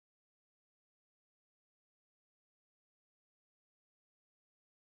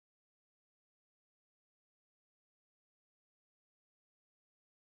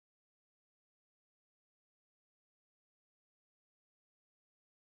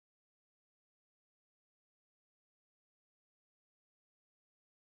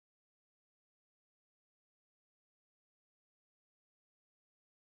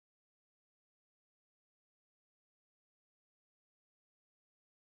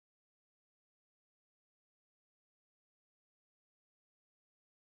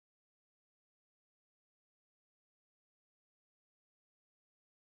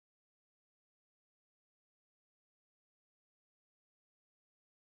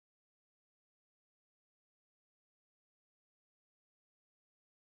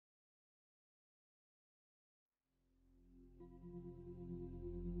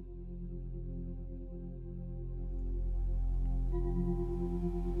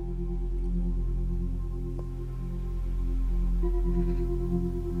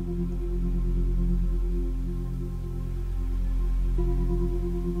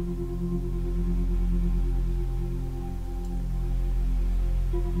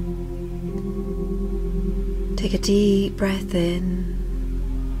Take a deep breath in,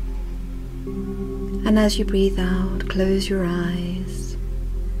 and as you breathe out, close your eyes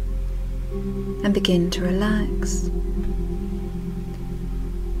and begin to relax.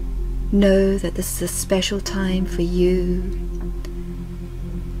 Know that this is a special time for you,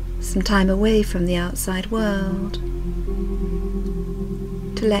 some time away from the outside world,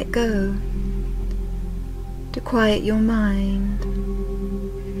 to let go, to quiet your mind,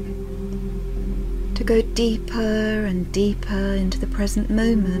 to go deeper and deeper into the present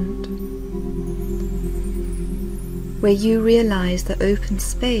moment, where you realize the open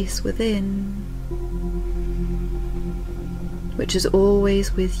space within, which is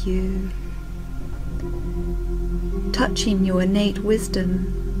always with you, touching your innate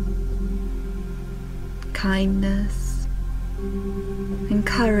wisdom, kindness, and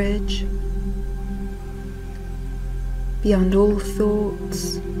courage, beyond all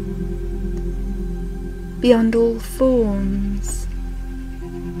thoughts, beyond all forms,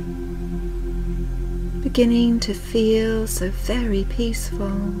 beginning to feel so very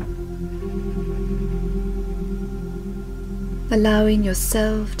peaceful, allowing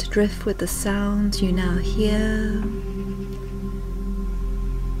yourself to drift with the sounds you now hear,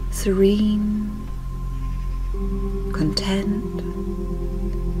 serene, content.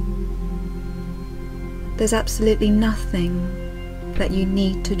 There's absolutely nothing that you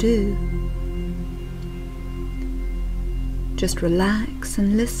need to do. Just relax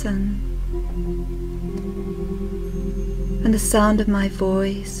and listen, and the sound of my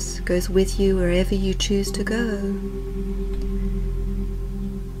voice goes with you wherever you choose to go,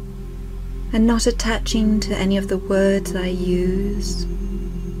 and not attaching to any of the words I use,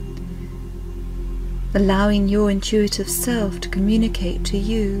 allowing your intuitive self to communicate to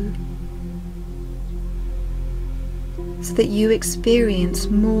you, so that you experience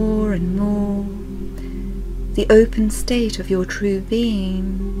more and more the open state of your true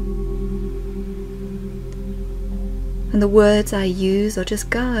being. And the words I use are just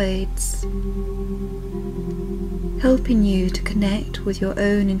guides, helping you to connect with your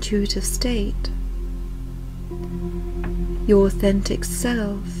own intuitive state, your authentic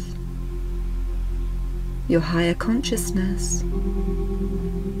self, your higher consciousness,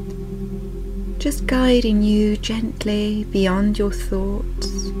 just guiding you gently beyond your thoughts.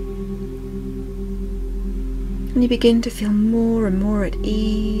 And you begin to feel more and more at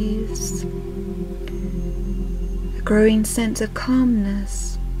ease, a growing sense of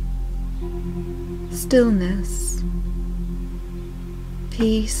calmness, stillness,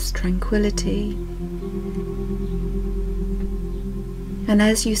 peace, tranquility. And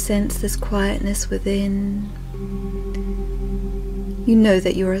as you sense this quietness within, you know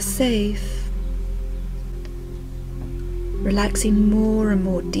that you are safe, relaxing more and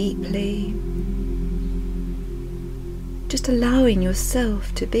more deeply, just allowing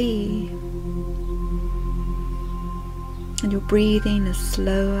yourself to be. And your breathing is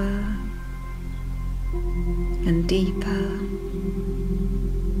slower and deeper,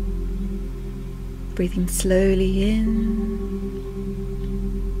 breathing slowly in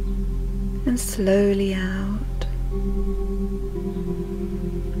and slowly out.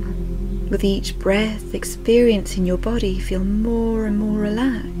 With each breath, experiencing your body feel more and more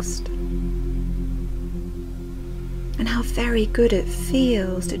relaxed. And how very good it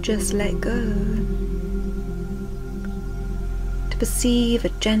feels to just let go. To perceive a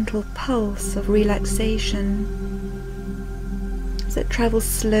gentle pulse of relaxation as it travels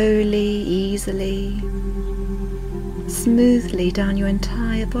slowly, easily, smoothly down your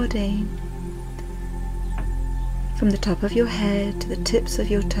entire body, from the top of your head to the tips of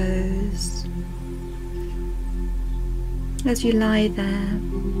your toes. As you lie there,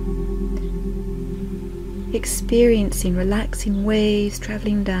 experiencing relaxing waves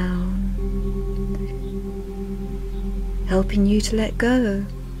traveling down, helping you to let go,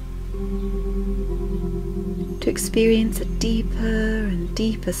 to experience a deeper and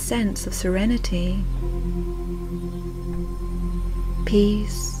deeper sense of serenity,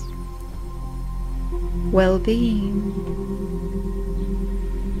 peace, well-being.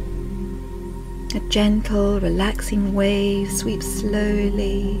 A gentle, relaxing wave sweeps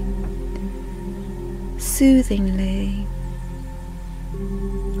slowly, soothingly,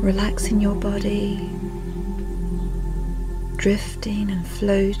 relaxing your body, drifting and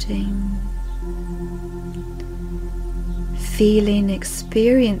floating, feeling,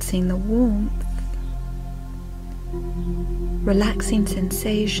 experiencing the warmth, relaxing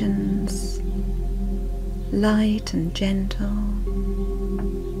sensations, light and gentle,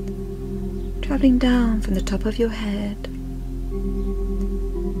 traveling down from the top of your head,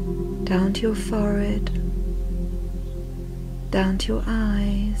 down to your forehead, down to your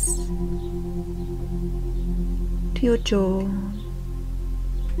eyes, to your jaw,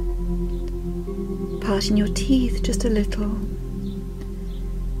 parting your teeth just a little,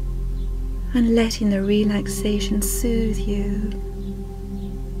 and letting the relaxation soothe you,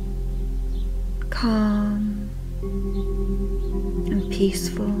 calm and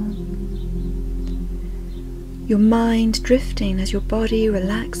peaceful. Your mind drifting as your body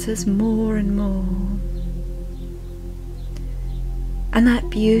relaxes more and more. And that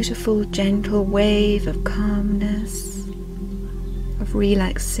beautiful, gentle wave of calmness, of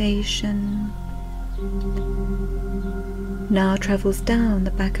relaxation, now travels down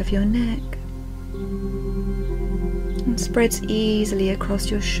the back of your neck and spreads easily across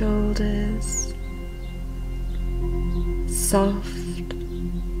your shoulders, soft,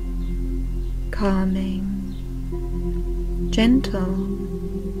 calming, gentle,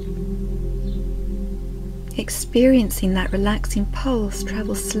 experiencing that relaxing pulse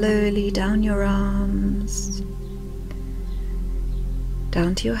travel slowly down your arms,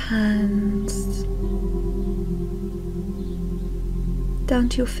 down to your hands, down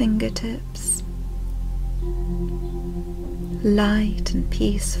to your fingertips, light and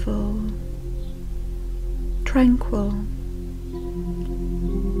peaceful, tranquil,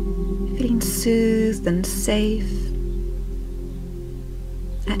 feeling soothed and safe,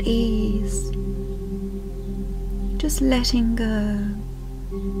 at ease, just letting go,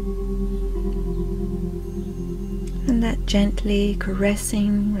 and that gently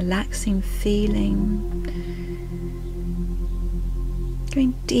caressing, relaxing feeling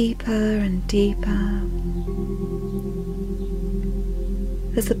going deeper and deeper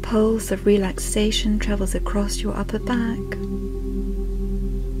as the pulse of relaxation travels across your upper back,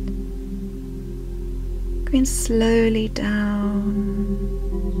 going slowly down,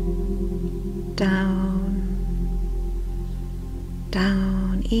 down,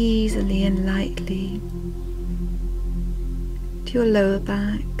 down, easily and lightly to your lower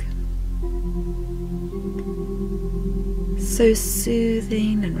back. So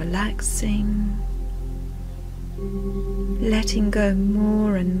soothing and relaxing, letting go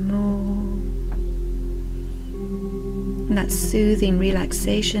more and more. And that soothing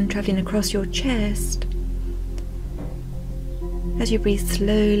relaxation traveling across your chest as you breathe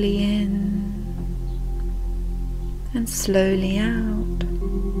slowly in and slowly out,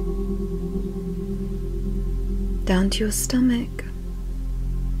 down to your stomach,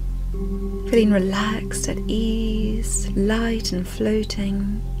 feeling relaxed, at ease, light and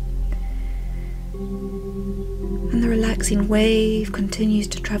floating. And the relaxing wave continues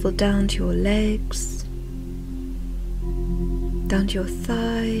to travel down to your legs, down to your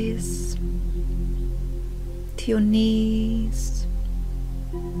thighs, to your knees,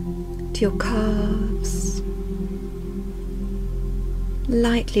 to your calves.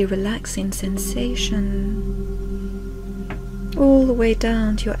 Lightly relaxing sensation all the way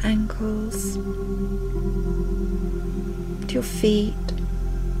down to your ankles, to your feet,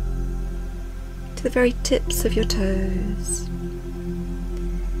 to the very tips of your toes,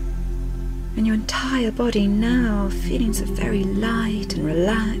 and your entire body now feeling so very light and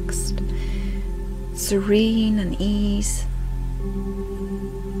relaxed, serene and ease,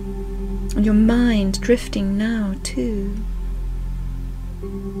 and your mind drifting now too,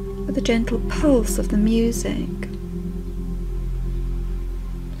 with the gentle pulse of the music,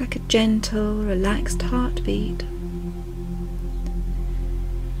 like a gentle, relaxed heartbeat.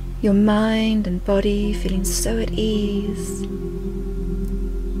 Your mind and body feeling so at ease,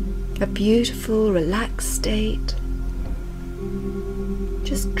 a beautiful, relaxed state,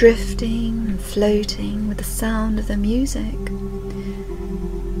 just drifting and floating with the sound of the music,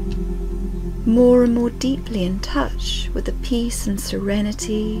 more and more deeply in touch with the peace and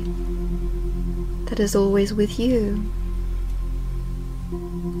serenity that is always with you.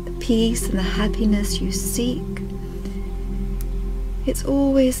 The peace and the happiness you seek, it's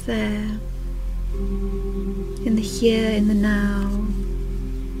always there, in the here, in the now.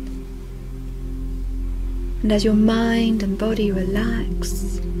 And as your mind and body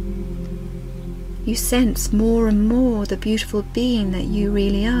relax, you sense more and more the beautiful being that you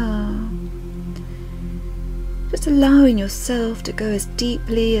really are. Just allowing yourself to go as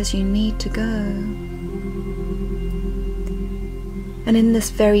deeply as you need to go. And in this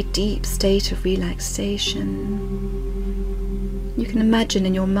very deep state of relaxation, you can imagine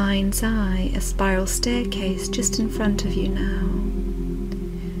in your mind's eye a spiral staircase just in front of you now.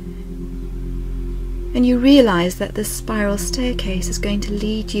 And you realize that this spiral staircase is going to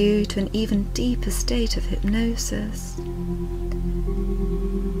lead you to an even deeper state of hypnosis,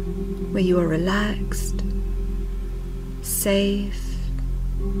 where you are relaxed, safe,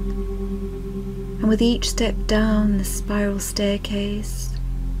 and with each step down the spiral staircase,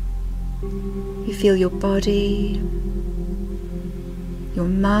 you feel your body, your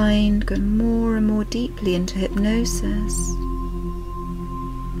mind go more and more deeply into hypnosis,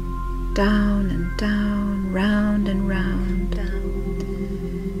 down and down, round and round,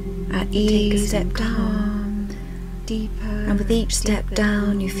 at ease, step calm, deeper, and with each step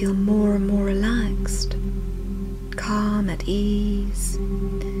down you feel more and more relaxed, calm, at ease,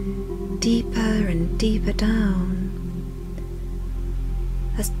 deeper and deeper down,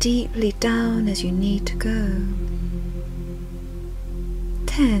 as deeply down as you need to go.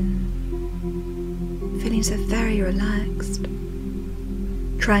 10, feeling so very relaxed,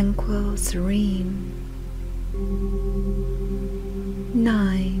 tranquil, serene.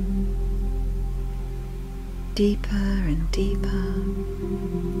 9, deeper and deeper.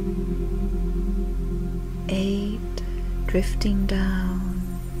 8, drifting down,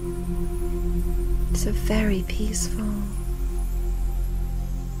 so very peaceful.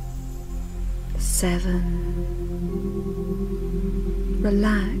 7,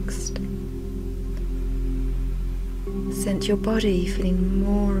 relaxed. Sense your body feeling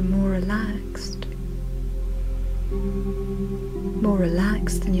more and more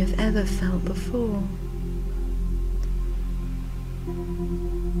relaxed than you've ever felt before.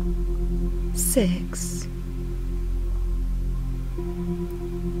 6,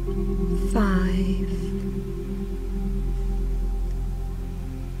 5,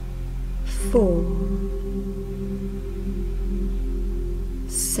 4,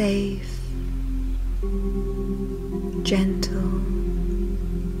 safe, gentle,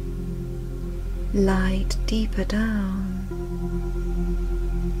 light, deeper down.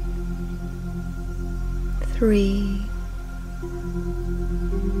 3,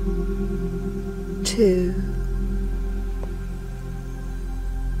 2,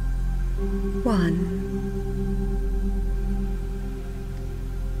 1.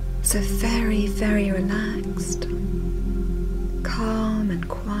 So very, very relaxed, calm and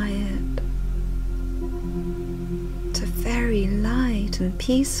quiet, so very light and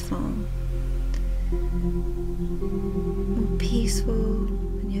peaceful, more peaceful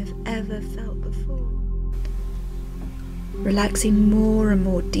than you've ever felt before. Relaxing more and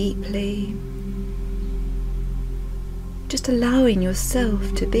more deeply, just allowing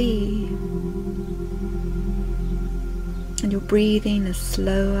yourself to be. And your breathing is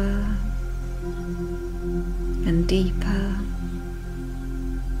slower and deeper.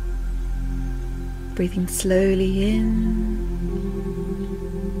 Breathing slowly in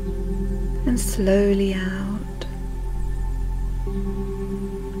and slowly out.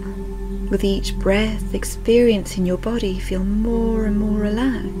 With each breath, experiencing your body feel more and more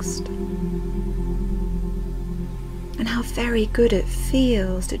relaxed. And how very good it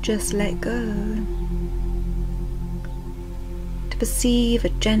feels to just let go. To perceive a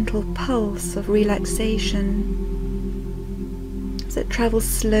gentle pulse of relaxation as it travels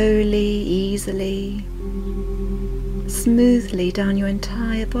slowly, easily, smoothly down your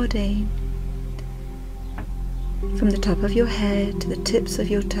entire body. From the top of your head to the tips of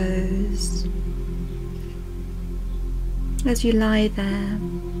your toes. As you lie there,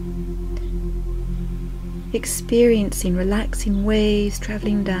 experiencing relaxing waves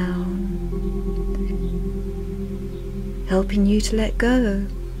traveling down, helping you to let go,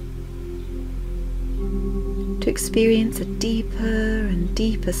 to experience a deeper and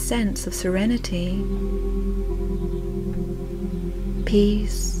deeper sense of serenity,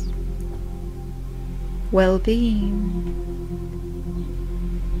 peace, well-being.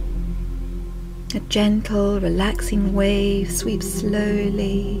 A gentle, relaxing wave sweeps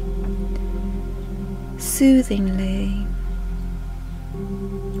slowly, soothingly,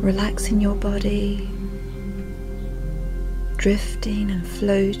 relaxing your body, drifting and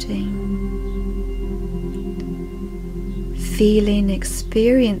floating, feeling,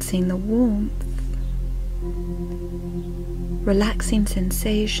 experiencing the warmth, relaxing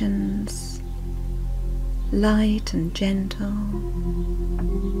sensations, light and gentle,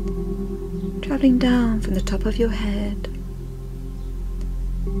 traveling down from the top of your head,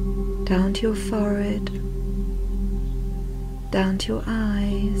 down to your forehead, down to your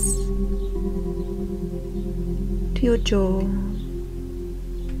eyes, to your jaw,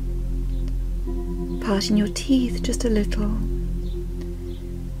 parting your teeth just a little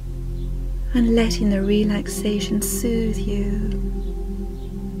and letting the relaxation soothe you.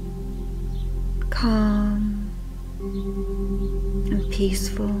 Calm and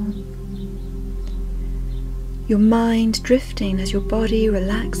peaceful. Your mind drifting as your body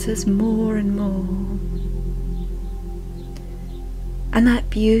relaxes more and more. And that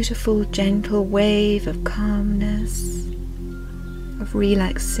beautiful, gentle wave of calmness, of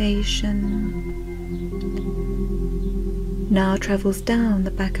relaxation, now travels down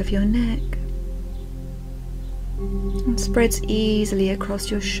the back of your neck and spreads easily across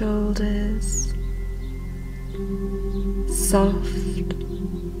your shoulders. Soft,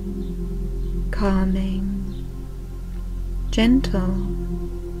 calming, gentle,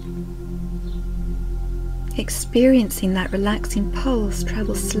 experiencing that relaxing pulse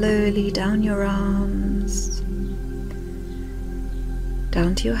travel slowly down your arms,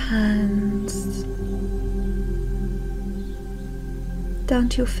 down to your hands, down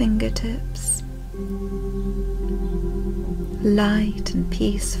to your fingertips, light and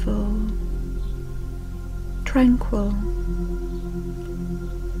peaceful, tranquil,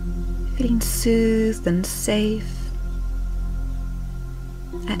 feeling soothed and safe,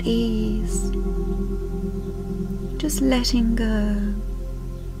 at ease, just letting go,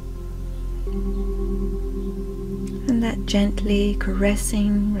 and that gently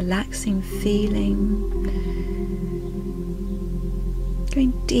caressing, relaxing feeling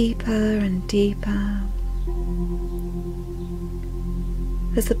going deeper and deeper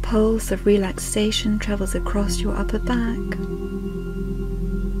as the pulse of relaxation travels across your upper back,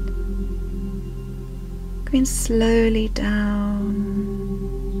 going slowly down,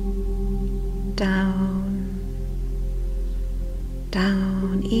 down,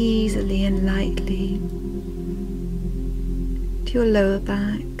 down, easily and lightly to your lower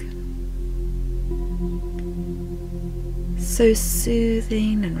back. So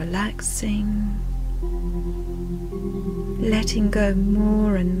soothing and relaxing, letting go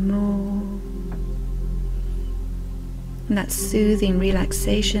more and more. And that soothing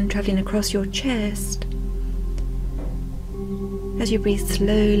relaxation traveling across your chest as you breathe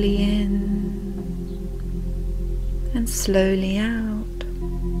slowly in and slowly out,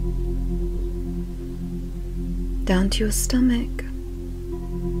 down to your stomach,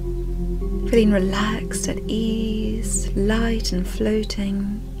 feeling relaxed, at ease, light and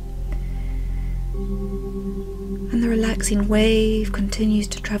floating. And the relaxing wave continues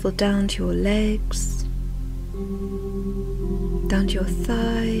to travel down to your legs, down to your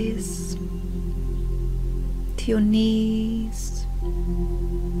thighs, to your knees,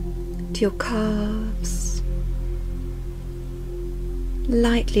 to your calves.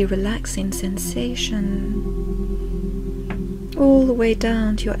 Lightly relaxing sensation all the way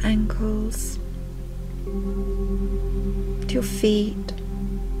down to your ankles, to your feet,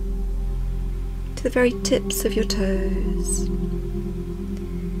 to the very tips of your toes,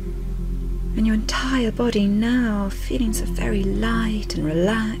 and your entire body now feeling so very light and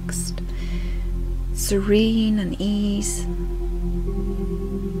relaxed, serene and ease,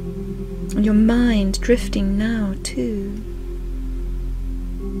 and your mind drifting now too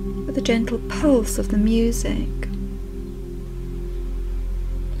with the gentle pulse of the music,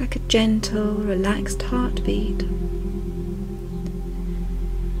 like a gentle, relaxed heartbeat.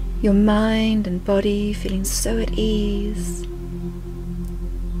 Your mind and body feeling so at ease,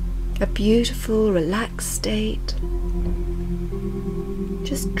 a beautiful, relaxed state,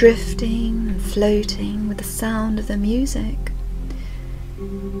 just drifting and floating with the sound of the music,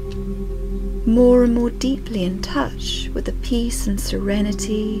 more and more deeply in touch with the peace and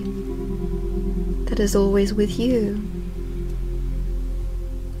serenity that is always with you.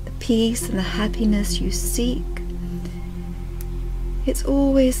 The peace and the happiness you seek, it's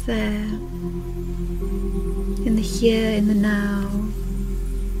always there, in the here, in the now.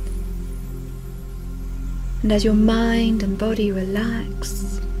 And as your mind and body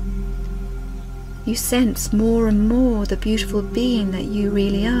relax, you sense more and more the beautiful being that you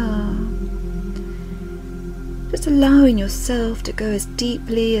really are. Just allowing yourself to go as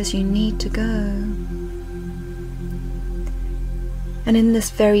deeply as you need to go. And in this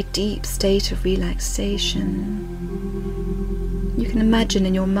very deep state of relaxation, you can imagine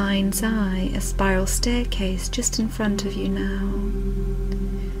in your mind's eye a spiral staircase just in front of you now.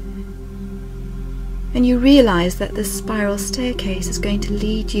 And you realize that this spiral staircase is going to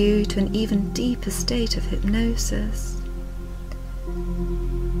lead you to an even deeper state of hypnosis,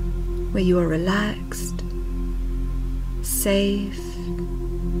 where you are relaxed, safe,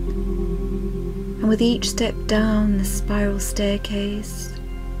 and with each step down the spiral staircase,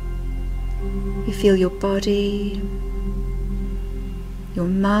 You feel your body, your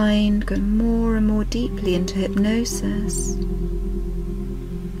mind go more and more deeply into hypnosis.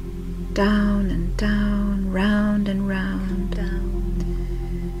 Down and down, round and round.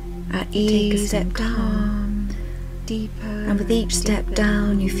 At ease and calm, deeper. And with each step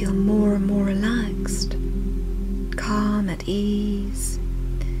down, you feel more and more relaxed. Calm, at ease.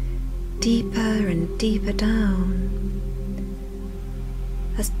 Deeper and deeper down.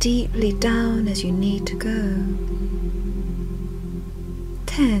 As deeply down as you need to go.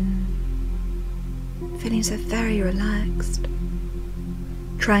 10. Feeling so very relaxed.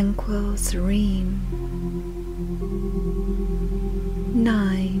 Tranquil, serene.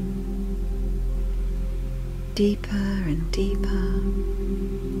 9. Deeper and deeper.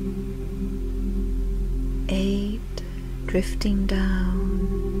 8. Drifting down.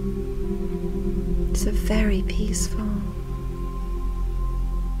 So very peaceful.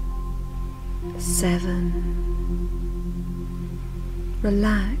 7.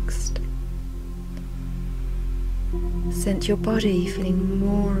 Relaxed. Sense your body feeling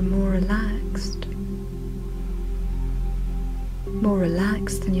more and more relaxed. More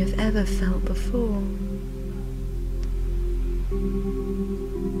relaxed than you've ever felt before.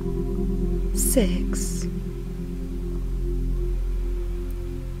 6.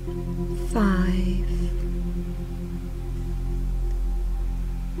 5.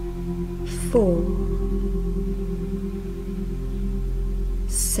 4.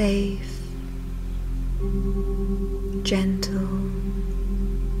 Safe. Gentle.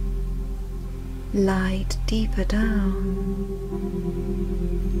 Light deeper down.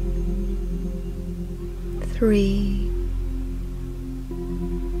 3.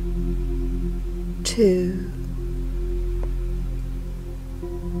 2.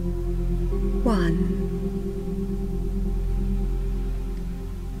 1.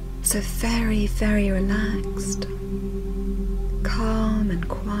 So very, very relaxed, calm and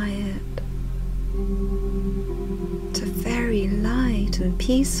quiet, so very light and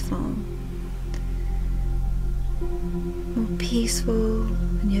peaceful, more peaceful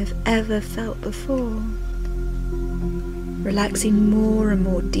than you have ever felt before, relaxing more and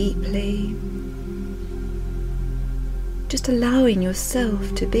more deeply, just allowing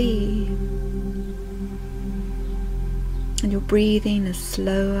yourself to be. And your breathing is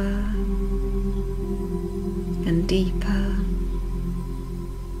slower and deeper.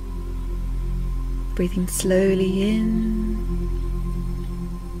 Breathing slowly in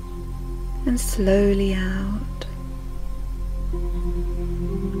and slowly out.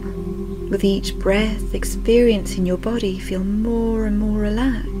 With each breath, experiencing your body feel more and more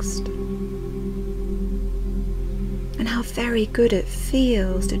relaxed. And how very good it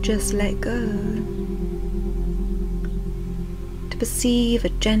feels to just let go. Perceive a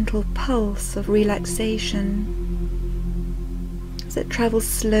gentle pulse of relaxation as it travels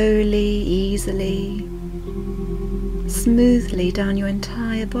slowly, easily, smoothly down your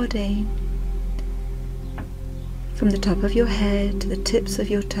entire body, from the top of your head to the tips of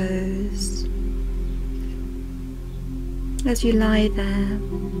your toes. As you lie there,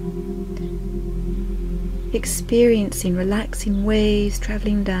 experiencing relaxing waves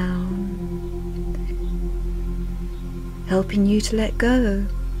traveling down, helping you to let go,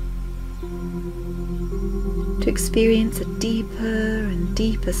 to experience a deeper and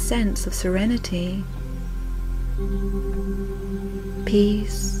deeper sense of serenity,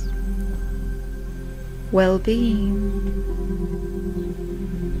 peace, well-being.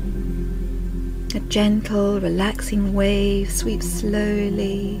 A gentle, relaxing wave sweeps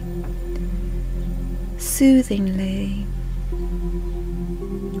slowly, soothingly,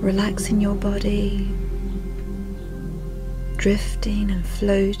 relaxing your body, drifting and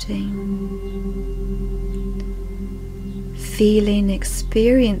floating, feeling,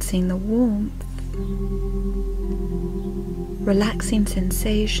 experiencing the warmth, relaxing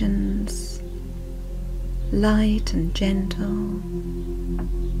sensations, light and gentle,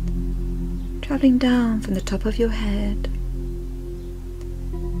 traveling down from the top of your head,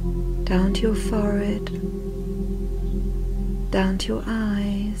 down to your forehead, down to your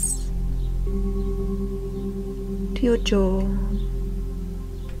eyes, your jaw,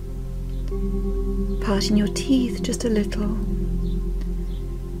 parting your teeth just a little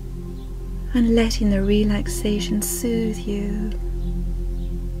and letting the relaxation soothe you,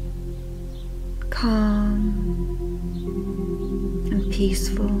 calm and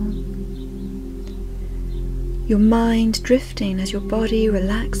peaceful, your mind drifting as your body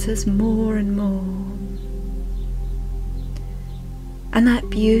relaxes more and more. And that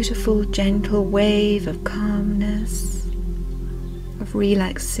beautiful, gentle wave of calmness, of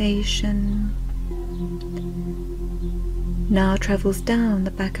relaxation now travels down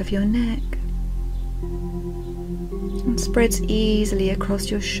the back of your neck and spreads easily across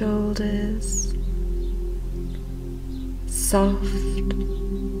your shoulders. Soft,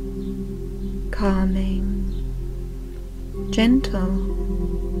 calming, gentle,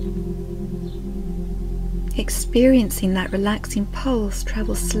 experiencing that relaxing pulse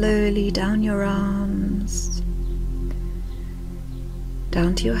travel slowly down your arms,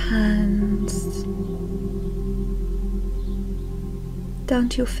 down to your hands, down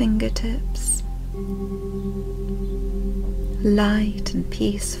to your fingertips, light and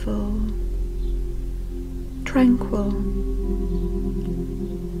peaceful, tranquil,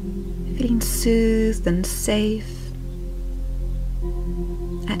 feeling soothed and safe,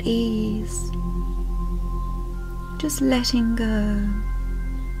 at ease, just letting go,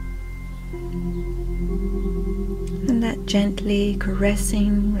 and that gently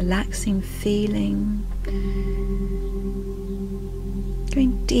caressing, relaxing feeling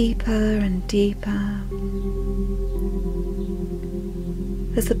going deeper and deeper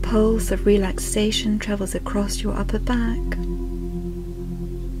as the pulse of relaxation travels across your upper back,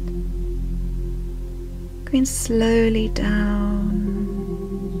 going slowly down,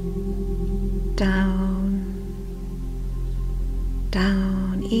 down,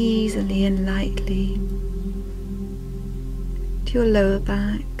 down, easily and lightly to your lower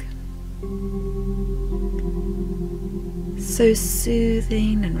back. So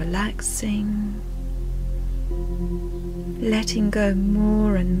soothing and relaxing, letting go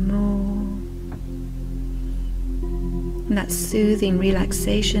more and more, and that soothing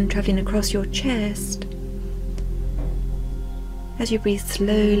relaxation traveling across your chest as you breathe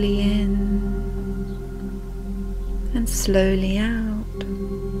slowly in and slowly out,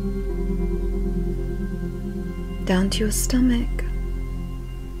 down to your stomach,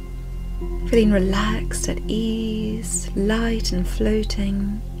 feeling relaxed, at ease, light and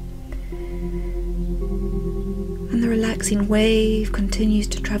floating. And the relaxing wave continues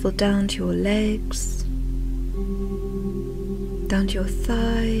to travel down to your legs, down to your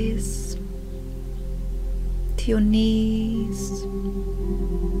thighs, to your knees,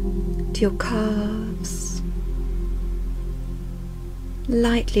 to your calves.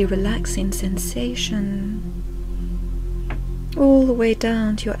 Lightly relaxing sensation all the way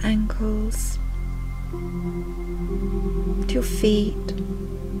down to your ankles, to your feet,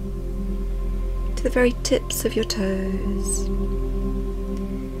 to the very tips of your toes,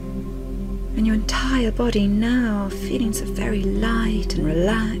 and your entire body now feeling so very light and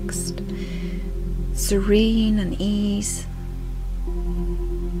relaxed, serene and ease,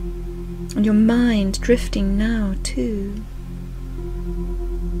 and your mind drifting now too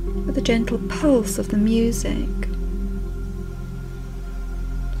with the gentle pulse of the music,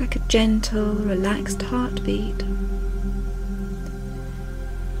 like a gentle, relaxed heartbeat.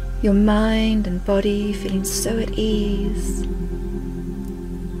 Your mind and body feeling so at ease,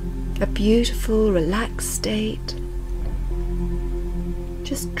 a beautiful, relaxed state,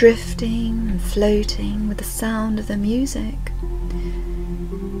 just drifting and floating with the sound of the music,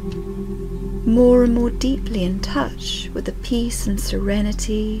 more and more deeply in touch with the peace and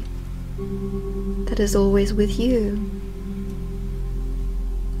serenity that is always with you.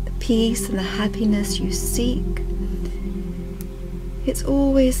 Peace and the happiness you seek, it's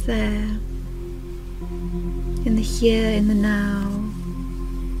always there, in the here, in the now.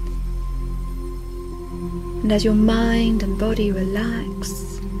 And as your mind and body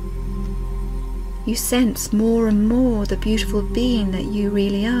relax, you sense more and more the beautiful being that you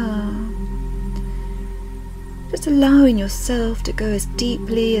really are, just allowing yourself to go as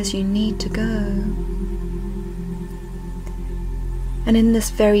deeply as you need to go. And in this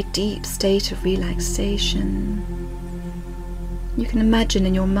very deep state of relaxation, you can imagine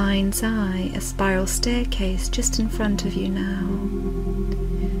in your mind's eye a spiral staircase just in front of you now.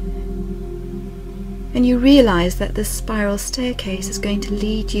 And you realize that this spiral staircase is going to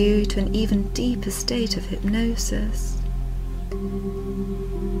lead you to an even deeper state of hypnosis,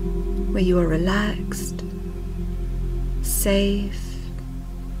 where you are relaxed, safe,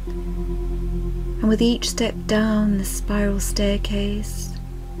 and with each step down the spiral staircase,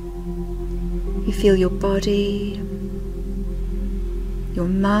 you feel your body, your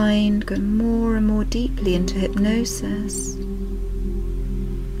mind go more and more deeply into hypnosis,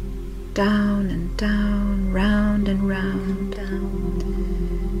 down and down, round and round,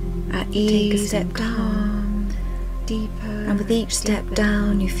 at ease and calm, deeper, and with each step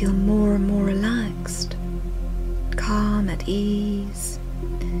down you feel more and more relaxed, calm, at ease,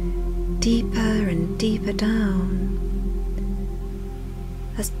 deeper and deeper down,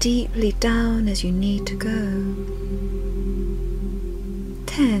 as deeply down as you need to go.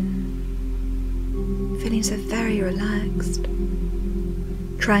 10. Feeling so very relaxed,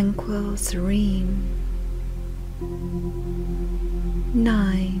 tranquil, serene.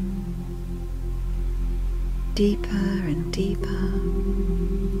 9. Deeper and deeper.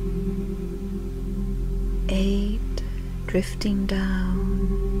 8. Drifting down,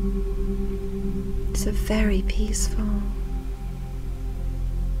 so very peaceful.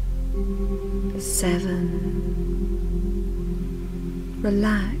 7.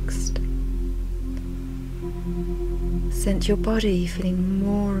 Relaxed. Sense your body feeling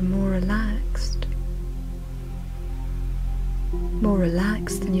more and more relaxed. More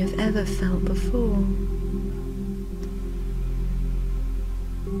relaxed than you've ever felt before.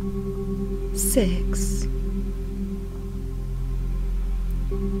 6.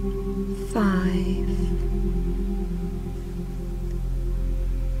 5.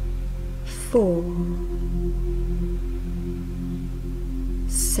 4.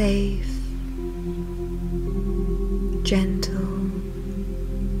 Safe, gentle,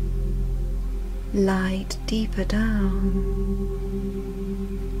 light deeper down.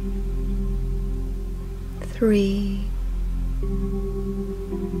 3.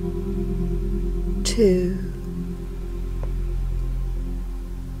 2.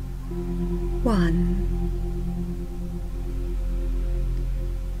 1.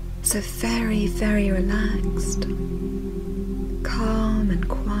 So very, very relaxed, calm and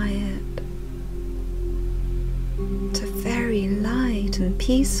quiet, so very light and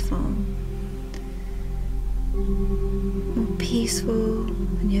peaceful, more peaceful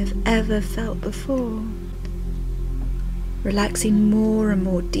than you've ever felt before, relaxing more and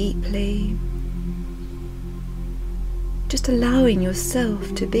more deeply, just allowing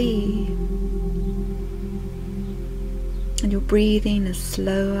yourself to be. And your breathing is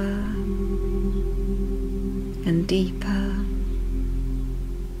slower and deeper.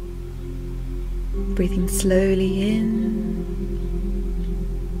 Breathing slowly in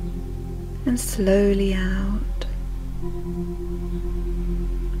and slowly out.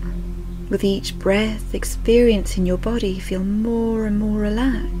 With each breath, experiencing your body feel more and more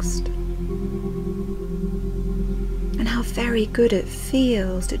relaxed. And how very good it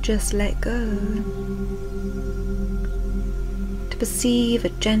feels to just let go. Perceive a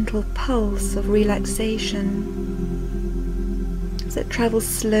gentle pulse of relaxation as it travels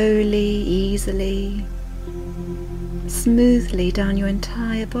slowly, easily, smoothly down your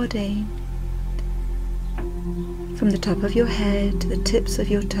entire body, from the top of your head to the tips of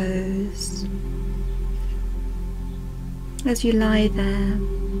your toes. As you lie there,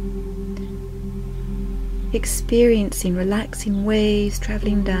 experiencing relaxing waves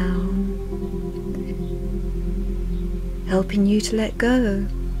traveling down, helping you to let go,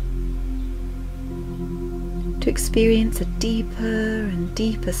 to experience a deeper and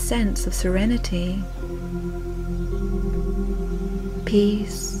deeper sense of serenity,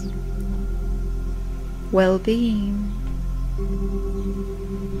 peace, well-being.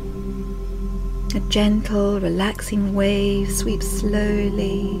 A gentle, relaxing wave sweeps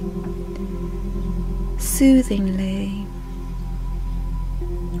slowly, soothingly,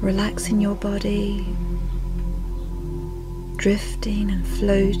 relaxing your body, drifting and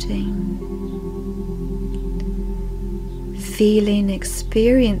floating, feeling,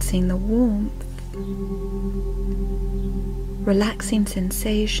 experiencing the warmth, relaxing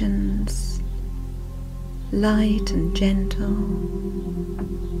sensations, light and gentle,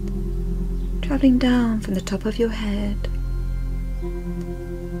 traveling down from the top of your head,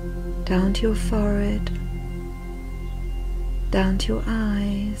 down to your forehead, down to your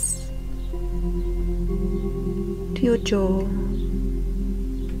eyes, to your jaw,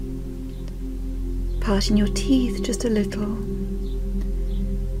 parting your teeth just a little,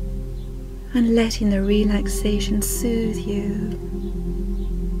 and letting the relaxation soothe you,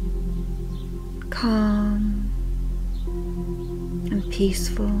 calm and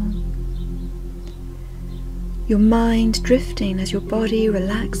peaceful. Your mind drifting as your body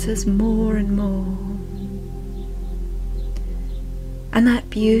relaxes more and more. And that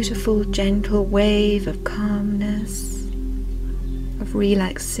beautiful, gentle wave of calmness, of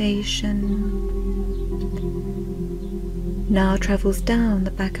relaxation, now travels down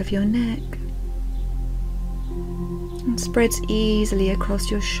the back of your neck and spreads easily across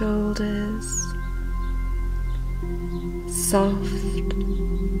your shoulders, soft,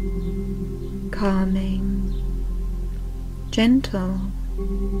 calming, gentle,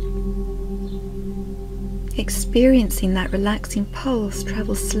 experiencing that relaxing pulse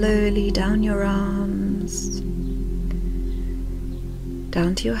travel slowly down your arms,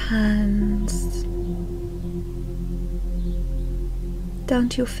 down to your hands, down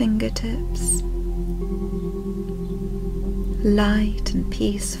to your fingertips, light and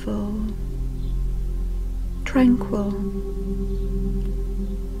peaceful, tranquil,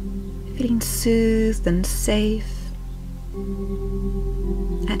 feeling soothed and safe,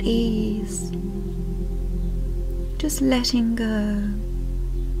 at ease, just letting go.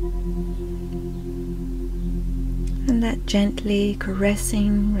 And that gently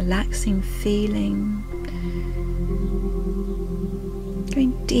caressing, relaxing feeling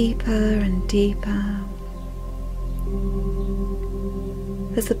going deeper and deeper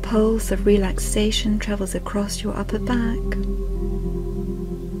as the pulse of relaxation travels across your upper back,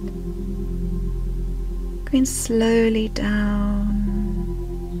 going slowly down,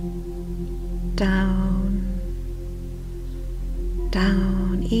 down,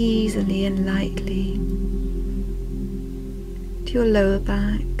 down, easily and lightly to your lower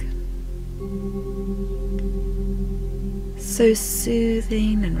back. So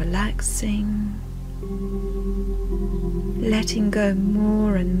soothing and relaxing, letting go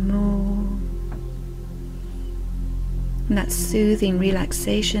more and more. And that soothing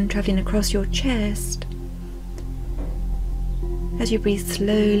relaxation traveling across your chest as you breathe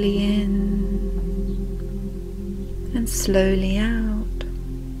slowly in and slowly out,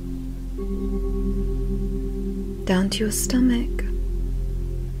 down to your stomach,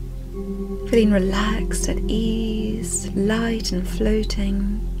 feeling relaxed, at ease, light and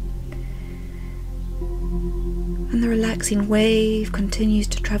floating. And the relaxing wave continues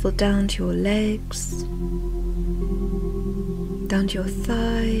to travel down to your legs, down to your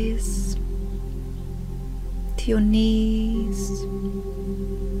thighs, to your knees,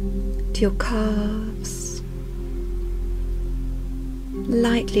 to your calves.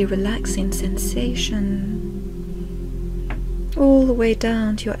 Lightly relaxing sensation all the way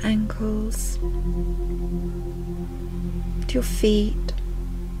down to your ankles, to your feet,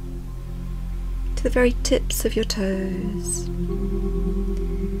 to the very tips of your toes,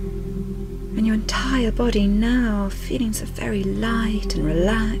 and your entire body now feeling so very light and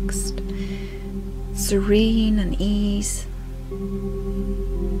relaxed, serene and ease,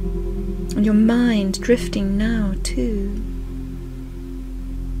 and your mind drifting now too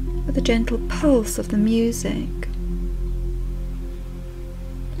with the gentle pulse of the music,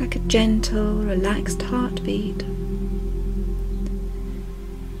 like a gentle, relaxed heartbeat.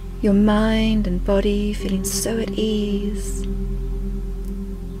 Your mind and body feeling so at ease,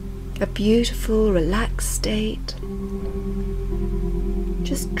 a beautiful, relaxed state,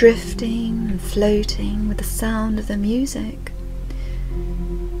 just drifting and floating with the sound of the music,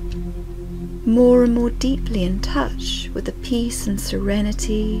 more and more deeply in touch with the peace and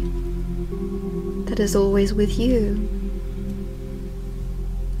serenity that is always with you.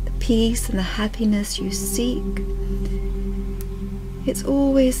 Peace and the happiness you seek, it's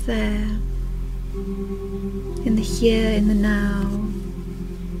always there, in the here, in the now.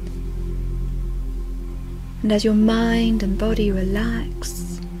 And as your mind and body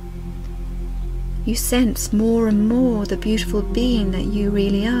relax, you sense more and more the beautiful being that you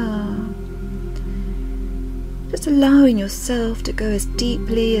really are, just allowing yourself to go as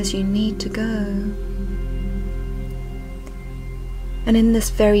deeply as you need to go. And in this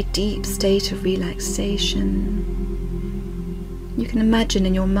very deep state of relaxation, you can imagine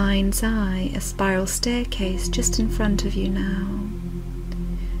in your mind's eye a spiral staircase just in front of you now.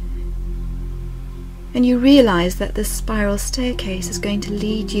 And you realize that this spiral staircase is going to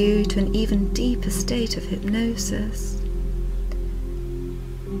lead you to an even deeper state of hypnosis,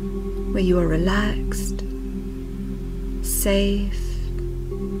 where you are relaxed, safe,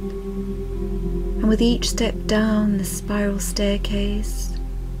 and with each step down the spiral staircase,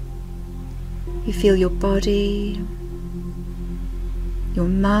 you feel your body, your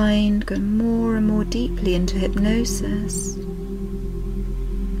mind go more and more deeply into hypnosis,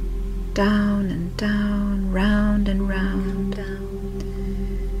 down and down, round and round,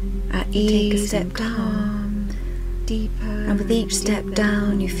 at ease and calm, deeper, and with each step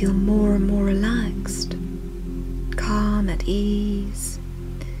down you feel more and more relaxed, calm, at ease,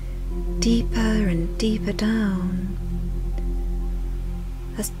 deeper and deeper down,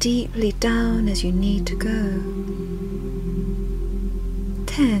 as deeply down as you need to go.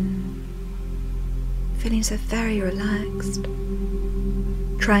 10, feeling so very relaxed,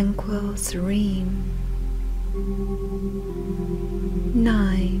 tranquil, serene.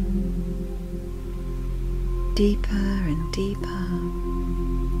 9, deeper and deeper.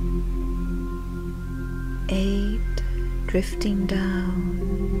 8, drifting down,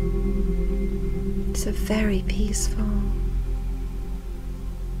 so very peaceful.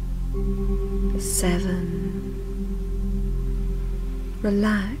 7.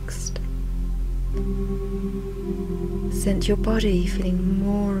 Relaxed. Sense your body feeling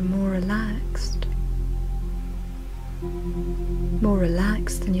more and more relaxed. More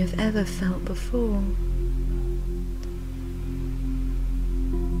relaxed than you've ever felt before.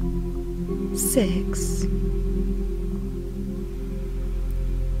 6.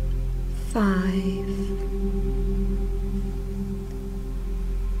 5.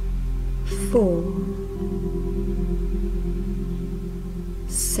 4.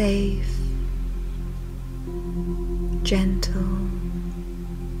 Safe, gentle,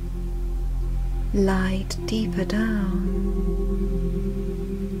 light deeper down.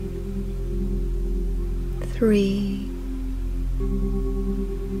 3,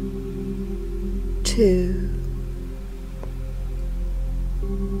 2,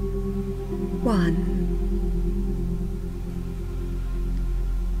 1.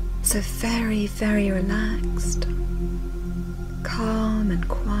 So very, very relaxed, calm and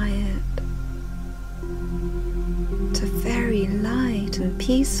quiet, so very light and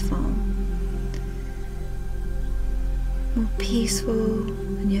peaceful, more peaceful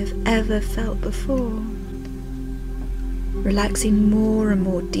than you've ever felt before, relaxing more and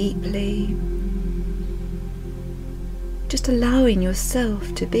more deeply, just allowing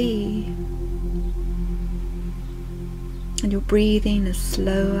yourself to be. And your breathing is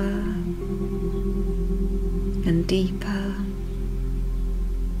slower and deeper.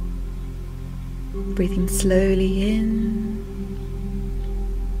 Breathing slowly in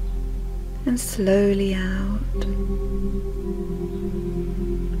and slowly out.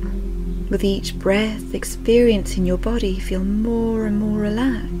 With each breath, experiencing your body feel more and more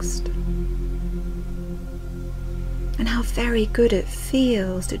relaxed. And how very good it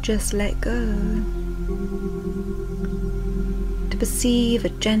feels to just let go. To perceive a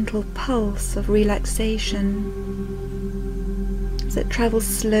gentle pulse of relaxation as it travels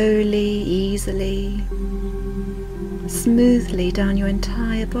slowly, easily, smoothly down your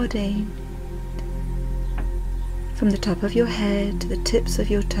entire body, from the top of your head to the tips of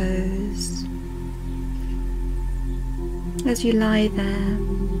your toes. As you lie there,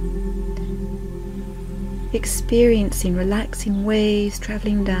 experiencing relaxing waves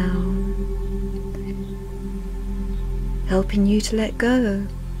traveling down, helping you to let go,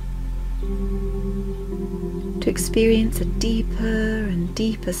 to experience a deeper and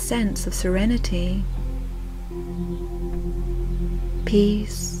deeper sense of serenity,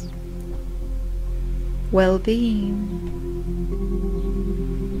 peace, well-being.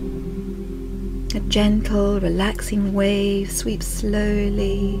 A gentle, relaxing wave sweeps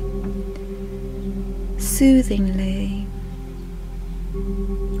slowly, soothingly,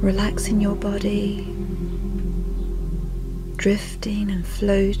 relaxing your body, drifting and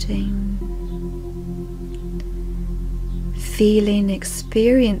floating, feeling,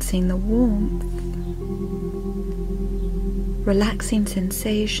 experiencing the warmth, relaxing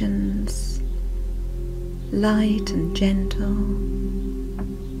sensations, light and gentle,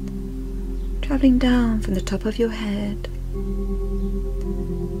 traveling down from the top of your head,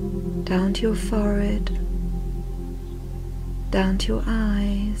 down to your forehead, down to your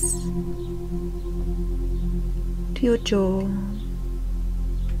eyes, to your jaw,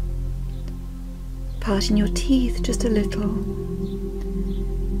 parting your teeth just a little,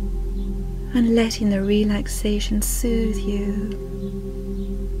 and letting the relaxation soothe you,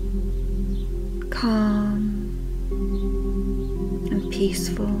 calm and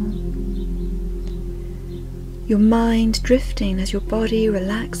peaceful. Your mind drifting as your body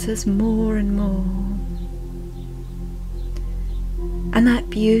relaxes more and more. And that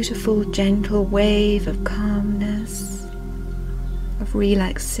beautiful, gentle wave of calmness, of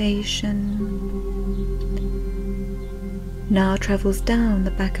relaxation, now travels down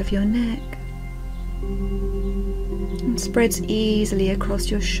the back of your neck and spreads easily across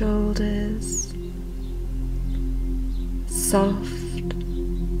your shoulders, soft,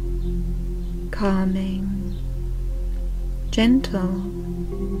 calming, gentle,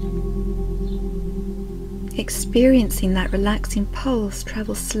 experiencing that relaxing pulse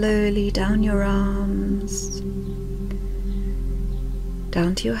travel slowly down your arms,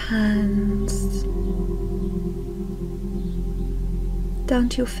 down to your hands, down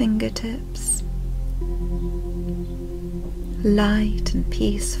to your fingertips, light and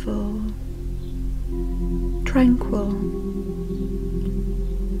peaceful, tranquil,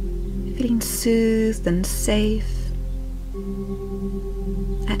 feeling soothed and safe,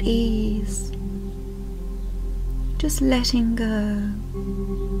 at ease, just letting go.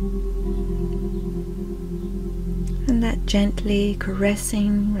 And that that gently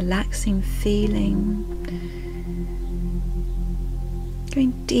caressing, relaxing feeling,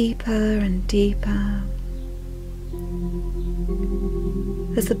 going deeper and deeper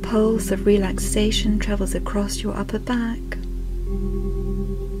as the pulse of relaxation travels across your upper back,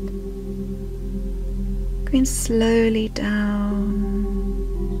 going slowly down,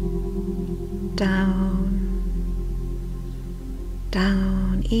 down,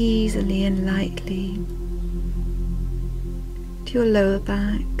 down, easily and lightly to your lower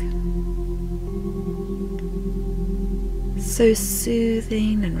back. So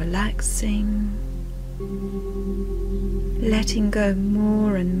soothing and relaxing, letting go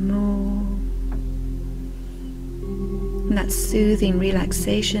more and more. And that soothing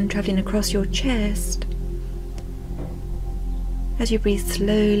relaxation traveling across your chest as you breathe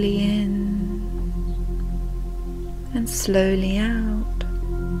slowly in and slowly out,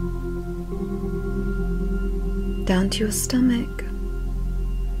 down to your stomach,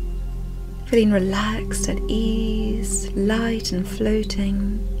 feeling relaxed, at ease, light and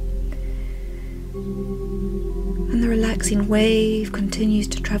floating. And the relaxing wave continues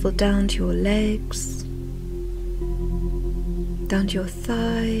to travel down to your legs, down to your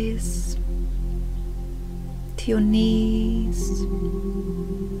thighs, to your knees,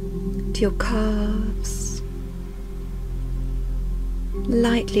 to your calves.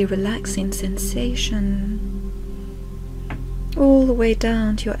 Lightly relaxing sensation all the way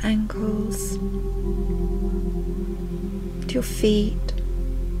down to your ankles, to your feet,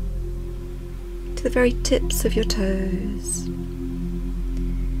 to the very tips of your toes,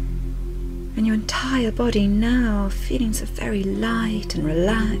 and your entire body now feeling so very light and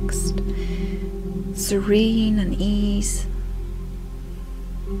relaxed, serene and ease,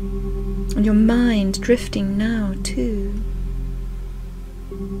 and your mind drifting now too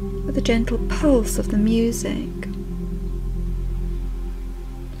with the gentle pulse of the music,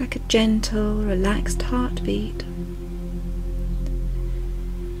 like a gentle, relaxed heartbeat.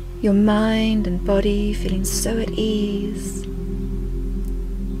 Your mind and body feeling so at ease,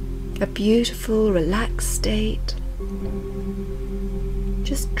 a beautiful, relaxed state,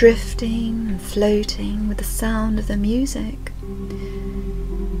 just drifting and floating with the sound of the music,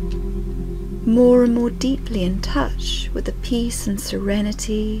 more and more deeply in touch with the peace and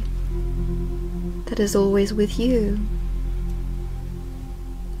serenity that is always with you.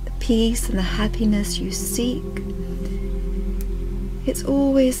 The peace and the happiness you seek, it's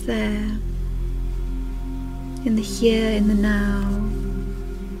always there, in the here, in the now.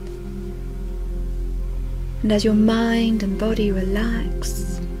 And as your mind and body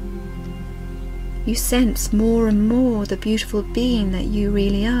relax, you sense more and more the beautiful being that you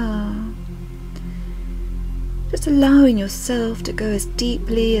really are. Just allowing yourself to go as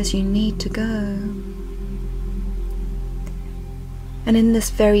deeply as you need to go. And in this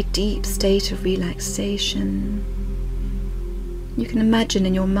very deep state of relaxation, you can imagine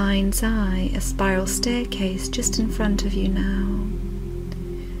in your mind's eye a spiral staircase just in front of you now.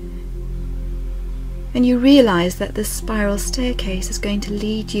 And you realize that this spiral staircase is going to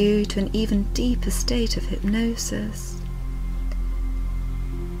lead you to an even deeper state of hypnosis,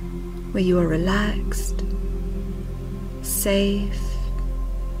 where you are relaxed, safe,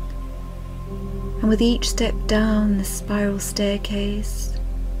 and with each step down the spiral staircase,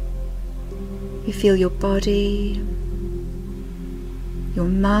 you feel your body, your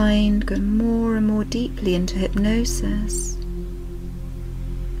mind go more and more deeply into hypnosis,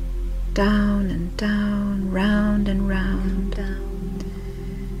 down and down, round and round,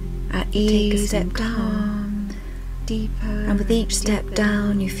 at ease and calm, deeper, and with each step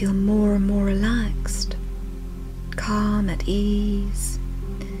down you feel more and more relaxed, calm, at ease,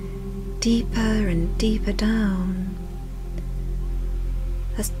 deeper and deeper down,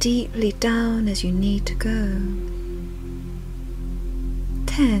 as deeply down as you need to go.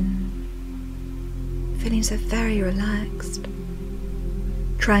 10, feeling so very relaxed,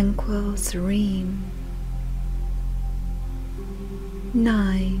 tranquil, serene.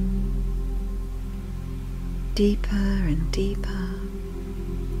 9, deeper and deeper.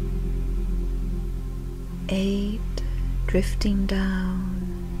 8, drifting down,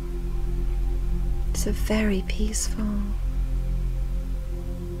 so very peaceful.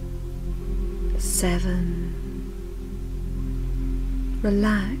 7,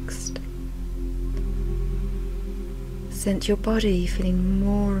 relaxed. Sense your body feeling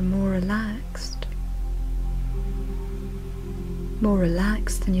more and more relaxed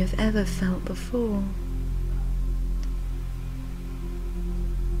than you've ever felt before.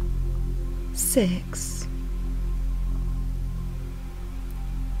 6,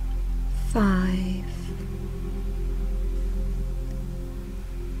 5,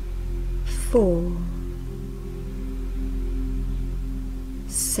 4.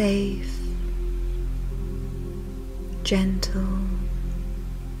 Safe, gentle,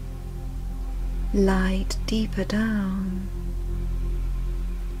 light deeper down.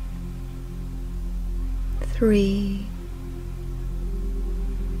 3,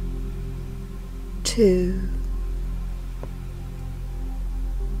 2,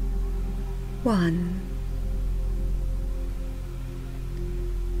 1.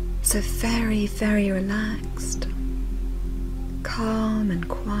 So very, very relaxed, calm and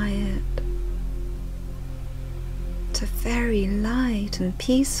quiet. So very light and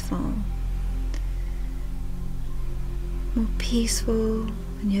peaceful. More peaceful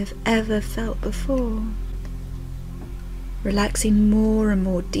than you have ever felt before. Relaxing more and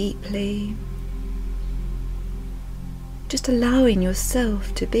more deeply. Just allowing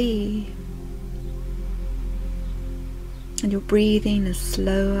yourself to be. And your breathing is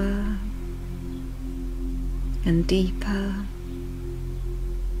slower and deeper.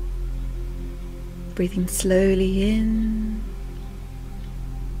 Breathing slowly in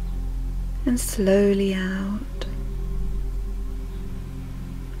and slowly out.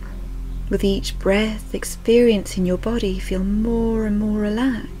 With each breath, experiencing your body feel more and more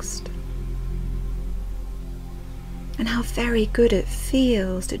relaxed. And how very good it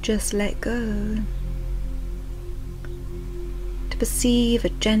feels to just let go. To perceive a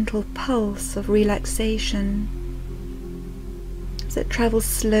gentle pulse of relaxation as it travels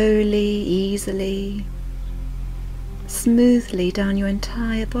slowly, easily, smoothly down your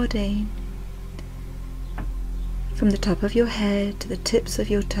entire body. From the top of your head to the tips of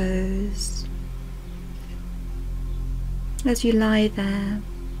your toes. As you lie there,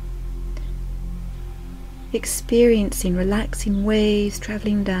 experiencing relaxing waves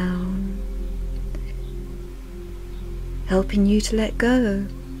travelling down, helping you to let go,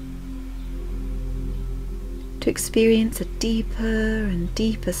 to experience a deeper and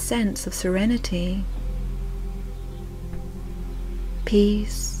deeper sense of serenity,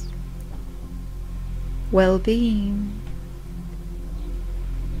 peace, well-being.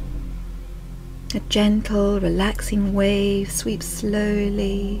 A gentle, relaxing wave sweeps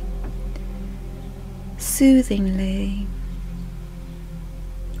slowly, soothingly,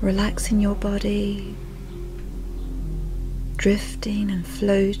 relaxing your body, drifting and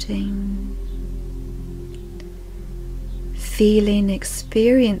floating, feeling,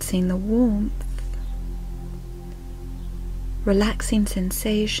 experiencing the warmth, relaxing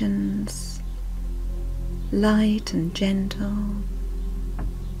sensations, light and gentle,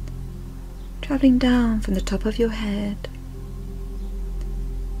 travelling down from the top of your head,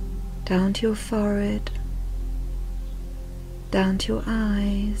 down to your forehead, down to your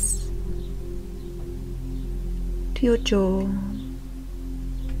eyes, to your jaw,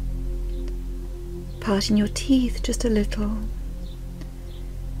 parting your teeth just a little,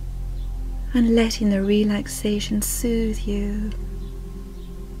 and letting the relaxation soothe you.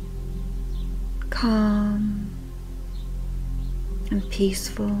 Calm and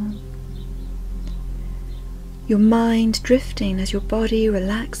peaceful. Your mind drifting as your body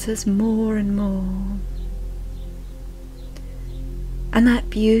relaxes more and more. And that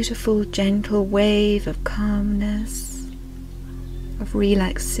beautiful, gentle wave of calmness, of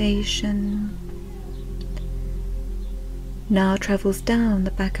relaxation, now travels down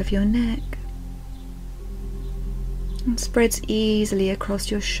the back of your neck and spreads easily across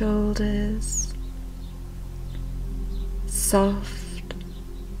your shoulders. Soft,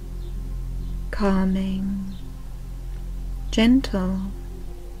 calming, gentle,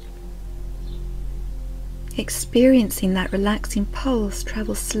 experiencing that relaxing pulse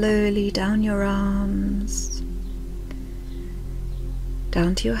travel slowly down your arms,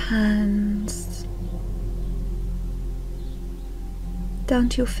 down to your hands, down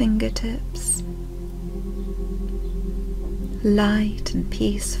to your fingertips, light and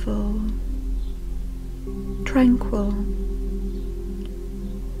peaceful, tranquil,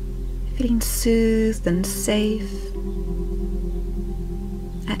 feeling soothed and safe,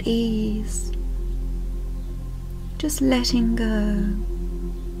 at ease, just letting go.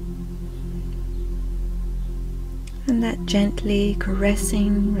 And that gently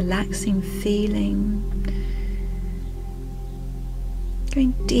caressing, relaxing feeling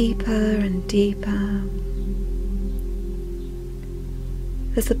going deeper and deeper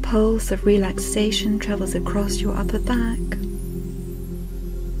as the pulse of relaxation travels across your upper back,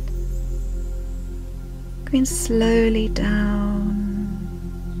 going slowly down,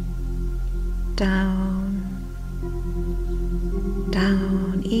 down,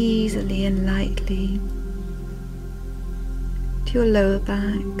 down, easily and lightly to your lower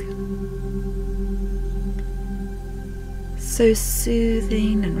back, so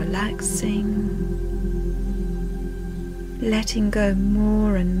soothing and relaxing, letting go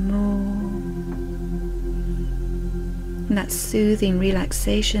more and more. And that soothing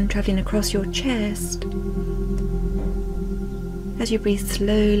relaxation travelling across your chest as you breathe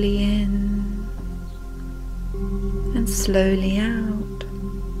slowly in and slowly out,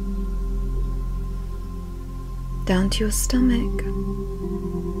 down to your stomach,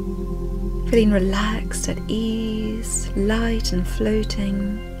 feeling relaxed, at ease, light and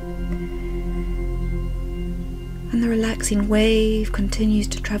floating. And the relaxing wave continues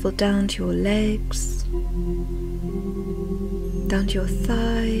to travel down to your legs, down to your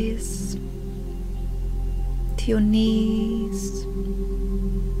thighs, to your knees,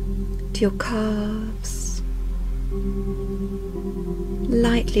 to your calves.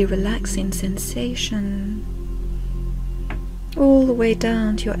 Lightly relaxing sensation all the way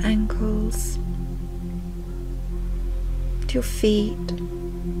down to your ankles, to your feet,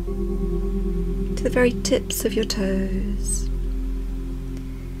 to the very tips of your toes.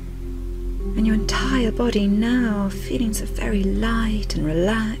 And your entire body now feeling so very light and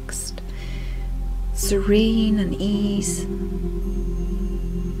relaxed, serene and ease.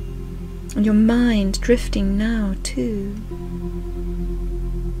 And your mind drifting now too,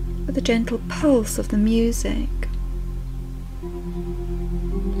 with the gentle pulse of the music,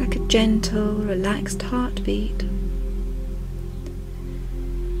 like a gentle, relaxed heartbeat.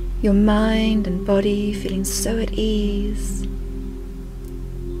 Your mind and body feeling so at ease,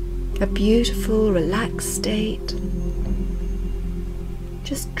 a beautiful, relaxed state,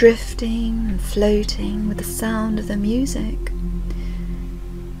 just drifting and floating with the sound of the music,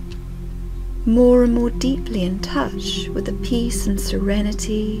 more and more deeply in touch with the peace and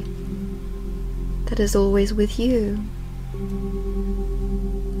serenity that is always with you,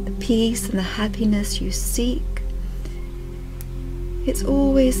 the peace and the happiness you seek. It's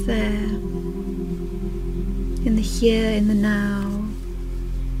always there, in the here, in the now.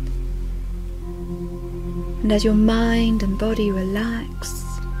 And as your mind and body relax,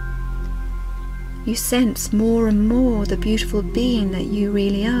 you sense more and more the beautiful being that you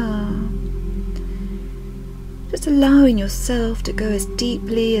really are. Just allowing yourself to go as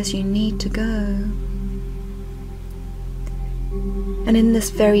deeply as you need to go. And in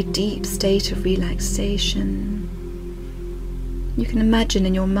this very deep state of relaxation, you can imagine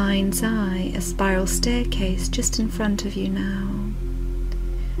in your mind's eye a spiral staircase just in front of you now.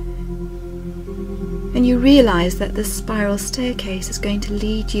 And you realize that this spiral staircase is going to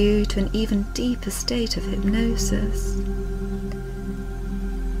lead you to an even deeper state of hypnosis,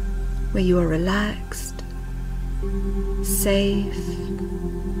 where you are relaxed, safe,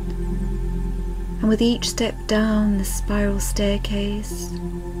 and with each step down the spiral staircase,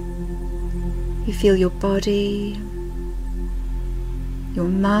 you feel your body, your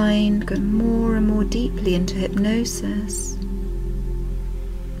mind go more and more deeply into hypnosis,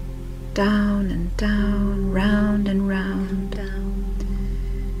 down and down, round and round,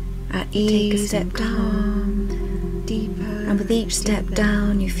 at ease and calm, deeper, and with each step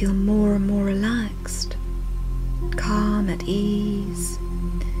down you feel more and more relaxed, calm, at ease,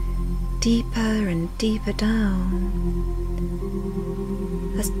 deeper and deeper down,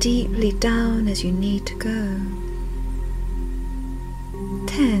 as deeply down as you need to go.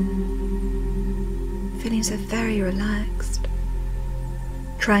 10, feeling so very relaxed,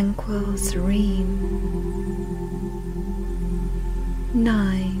 tranquil, serene.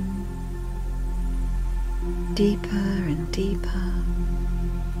 9, deeper and deeper.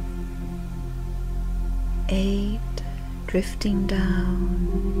 8, drifting down,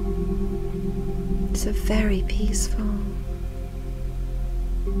 so very peaceful.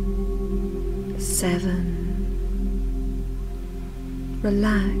 7,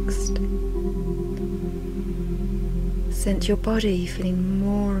 relaxed. Sense your body feeling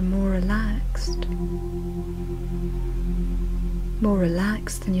more and more relaxed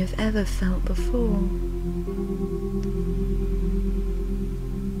than you've ever felt before.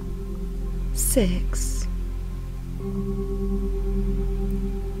 6,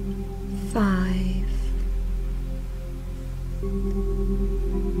 5,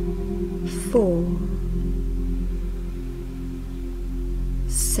 4,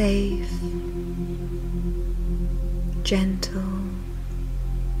 safe, gentle,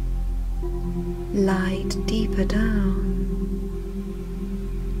 light, deeper down.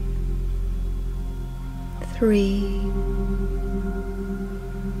 3,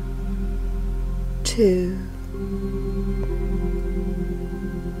 2,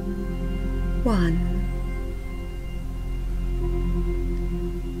 1.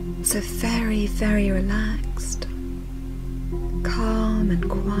 So very, very relaxed. calm and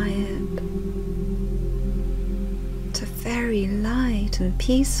quiet, so very light and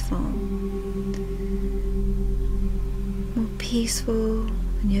peaceful, more peaceful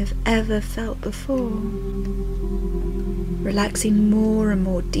than you have ever felt before, relaxing more and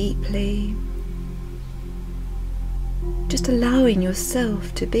more deeply, just allowing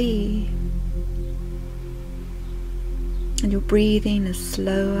yourself to be. And your breathing is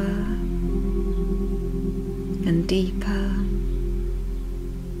slower and deeper,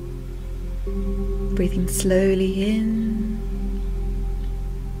 breathing slowly in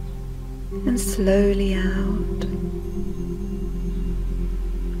and slowly out.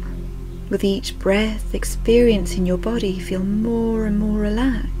 With each breath, experiencing your body feel more and more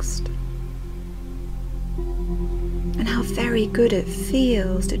relaxed, and how very good it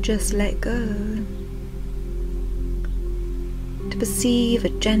feels to just let go, to perceive a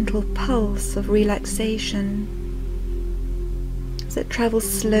gentle pulse of relaxation as it travels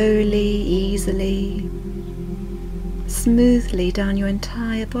slowly, easily, smoothly down your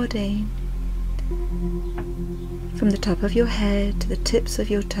entire body, from the top of your head to the tips of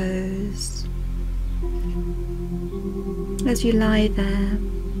your toes. As you lie there,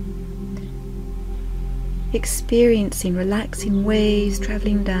 experiencing relaxing waves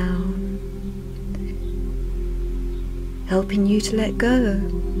traveling down, helping you to let go,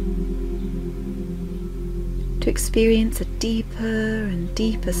 to experience a deeper and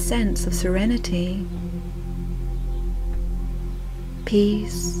deeper sense of serenity,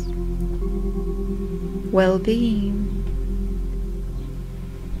 peace, well-being.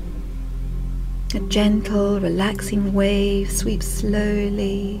 A gentle, relaxing wave sweeps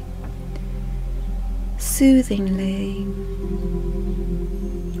slowly, soothingly,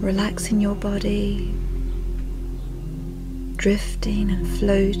 relaxing your body, drifting and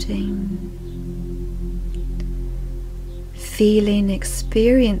floating, feeling,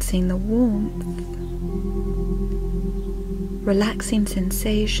 experiencing the warmth, relaxing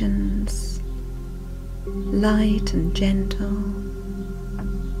sensations, light and gentle,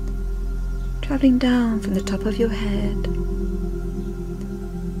 traveling down from the top of your head,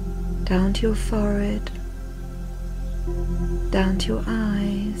 down to your forehead, down to your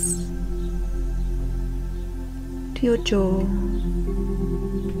eyes, to your jaw,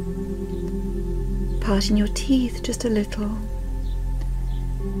 parting your teeth just a little,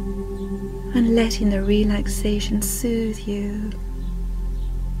 and letting the relaxation soothe you,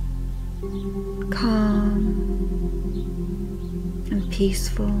 calm and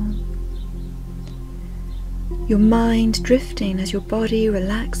peaceful. Your mind drifting as your body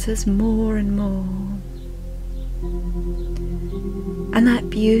relaxes more and more. And that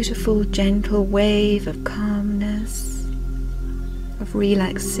beautiful, gentle wave of calmness, of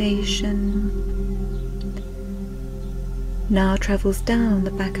relaxation, now travels down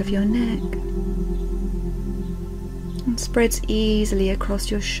the back of your neck and spreads easily across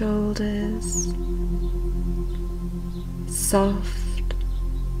your shoulders, soft,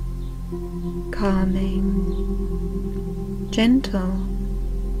 calming, gentle,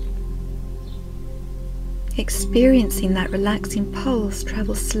 experiencing that relaxing pulse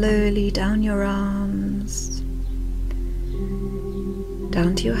travel slowly down your arms,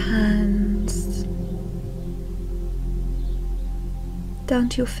 down to your hands, down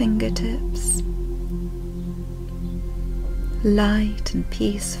to your fingertips, light and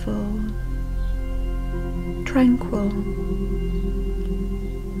peaceful, tranquil,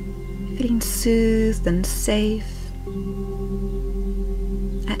 feeling soothed and safe,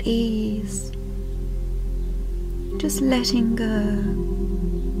 at ease, just letting go,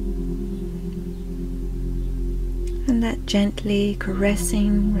 and that gently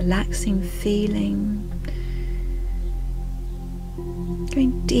caressing, relaxing feeling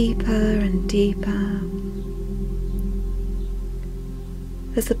going deeper and deeper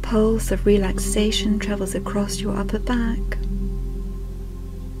as the pulse of relaxation travels across your upper back,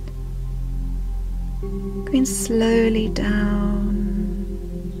 going slowly down,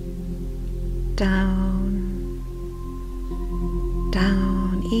 down,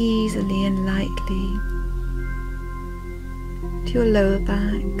 down, easily and lightly to your lower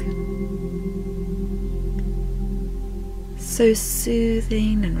back. So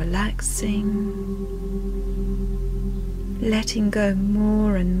soothing and relaxing, letting go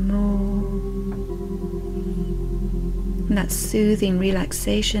more and more. And that soothing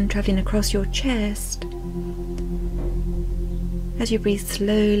relaxation traveling across your chest as you breathe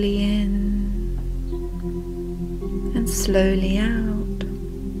slowly in and slowly out,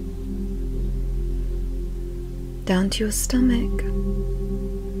 down to your stomach,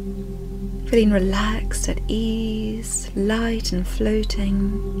 feeling relaxed, at ease, light and floating.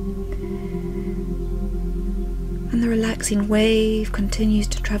 And the relaxing wave continues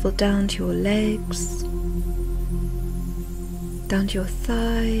to travel down to your legs, down to your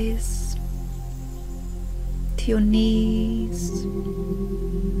thighs, to your knees,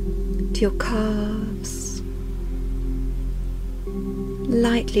 to your calves.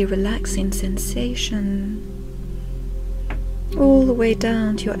 Lightly relaxing sensation all the way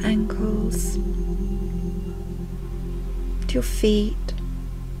down to your ankles, to your feet,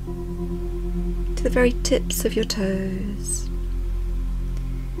 to the very tips of your toes,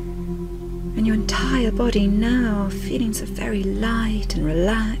 and your entire body now feeling so very light and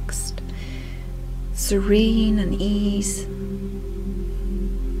relaxed, serene and ease,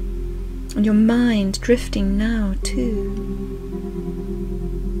 and your mind drifting now too,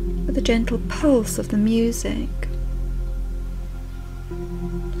 with the gentle pulse of the music,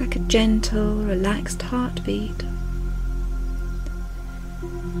 like a gentle, relaxed heartbeat.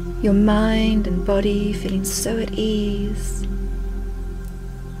 Your mind and body feeling so at ease,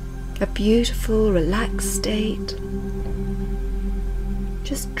 a beautiful, relaxed state,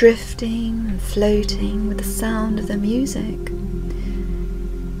 just drifting and floating with the sound of the music,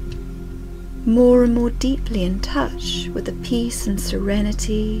 more and more deeply in touch with the peace and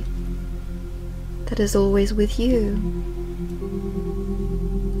serenity that is always with you,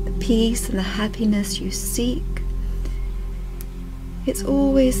 the peace and the happiness you seek. It's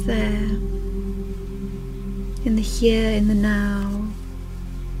always there, in the here, in the now.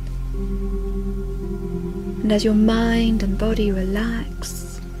 And as your mind and body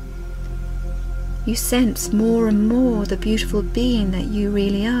relax, you sense more and more the beautiful being that you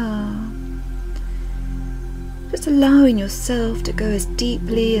really are. Just allowing yourself to go as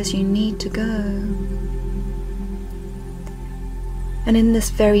deeply as you need to go. And in this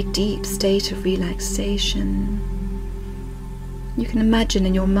very deep state of relaxation, you can imagine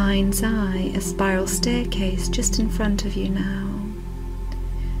in your mind's eye a spiral staircase just in front of you now.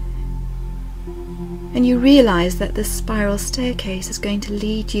 And you realize that this spiral staircase is going to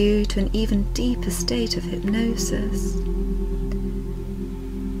lead you to an even deeper state of hypnosis,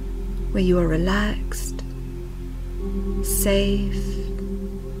 where you are relaxed, safe,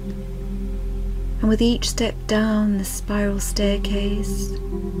 and with each step down the spiral staircase,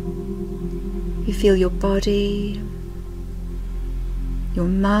 you feel your body, your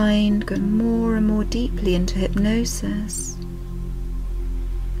mind go more and more deeply into hypnosis,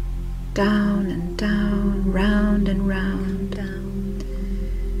 down and down, round and round,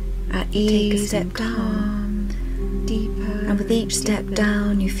 at ease and calm, deeper, and with each step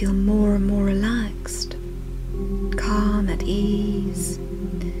down you feel more and more relaxed, calm, at ease,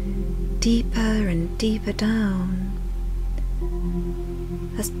 deeper and deeper down,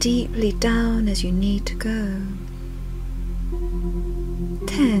 as deeply down as you need to go.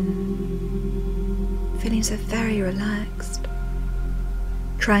 10, feeling so very relaxed,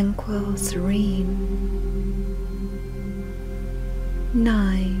 tranquil, serene.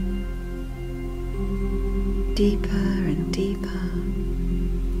 9, deeper and deeper.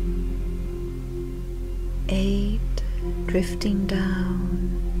 8, drifting down,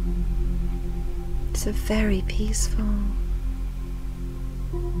 so very peaceful.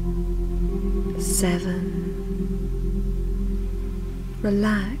 7,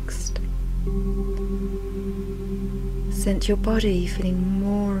 relaxed. Sense your body feeling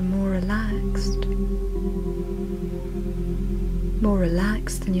more and more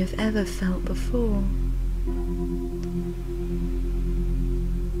relaxed than you've ever felt before.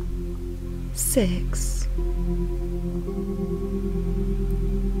 6,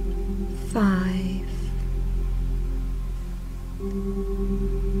 5,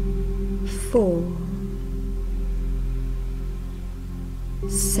 4,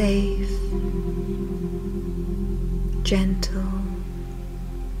 safe, gentle,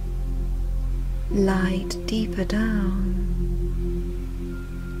 light, deeper down.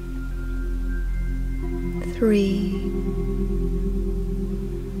 3,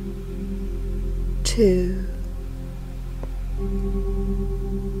 2,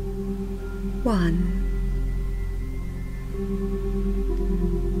 1.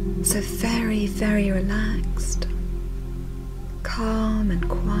 So very, very relaxed, calm and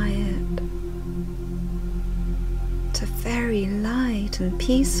quiet, so very light and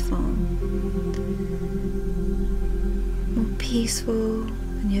peaceful, more peaceful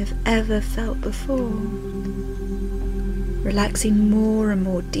than you've ever felt before, relaxing more and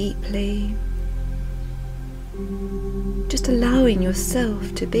more deeply, just allowing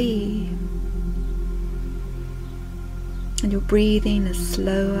yourself to be. And your breathing is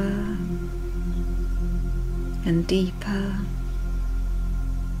slower and deeper.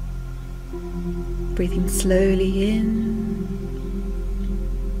 Breathing slowly in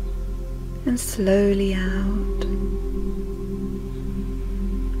and slowly out.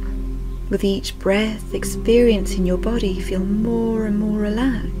 With each breath, experiencing your body feel more and more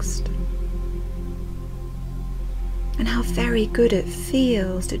relaxed. And how very good it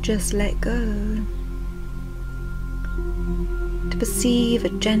feels to just let go. To perceive a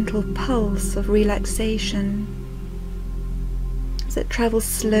gentle pulse of relaxation as it travels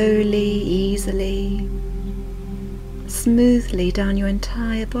slowly, easily, smoothly down your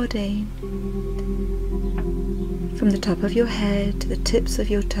entire body, from the top of your head to the tips of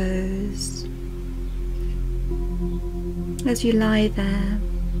your toes. As you lie there,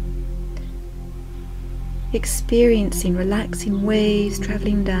 experiencing relaxing waves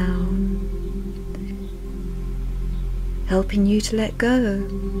traveling down, helping you to let go,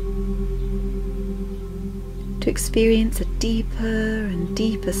 to experience a deeper and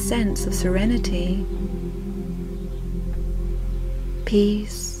deeper sense of serenity,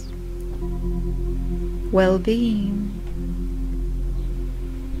 peace, well-being.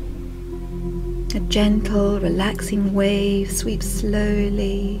 A gentle, relaxing wave sweeps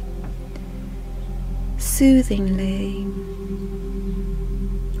slowly, soothingly,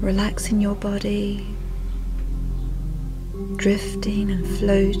 relaxing your body, drifting and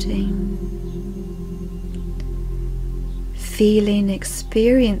floating, feeling,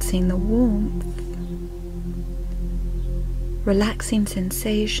 experiencing the warmth, relaxing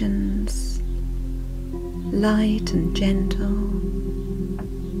sensations, light and gentle,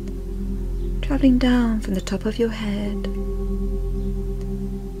 traveling down from the top of your head,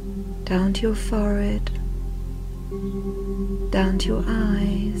 down to your forehead, down to your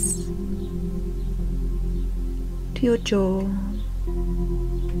eyes, to your jaw,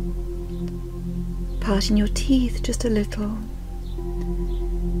 parting your teeth just a little,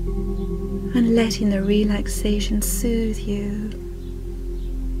 and letting the relaxation soothe you,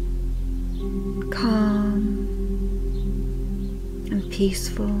 calm and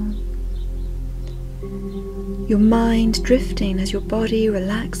peaceful. Your mind drifting as your body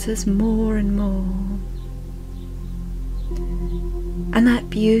relaxes more and more. And that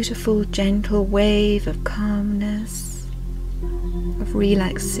beautiful, gentle wave of calmness, of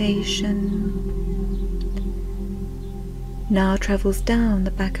relaxation, now travels down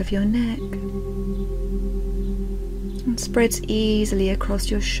the back of your neck and spreads easily across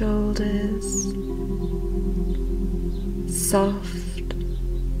your shoulders, soft,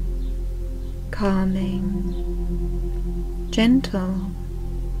 calming, gentle,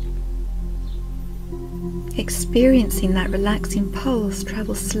 experiencing that relaxing pulse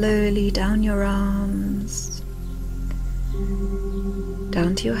travel slowly down your arms,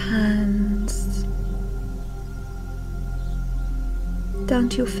 down to your hands, down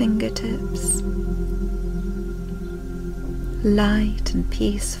to your fingertips, light and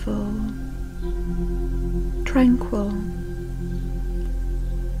peaceful, tranquil,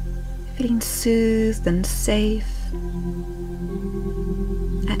 feeling soothed and safe,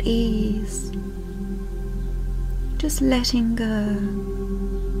 at ease, just letting go,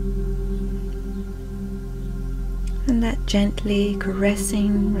 and that gently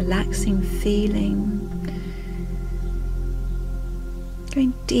caressing, relaxing feeling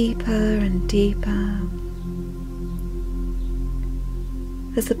going deeper and deeper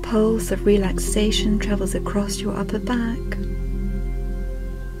as the pulse of relaxation travels across your upper back,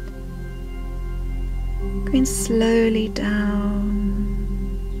 going slowly down,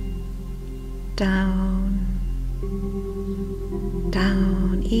 down,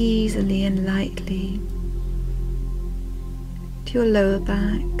 down, easily and lightly to your lower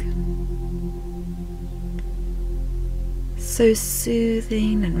back. So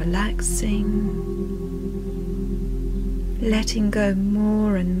soothing and relaxing, letting go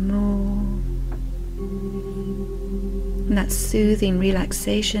more and more. And that soothing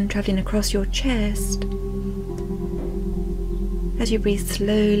relaxation traveling across your chest as you breathe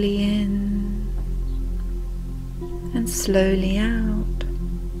slowly in and slowly out,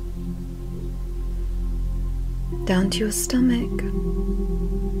 down to your stomach,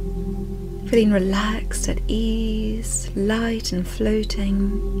 feeling relaxed, at ease, light and floating.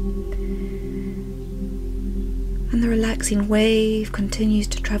 And the relaxing wave continues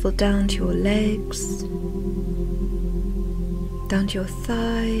to travel down to your legs, down to your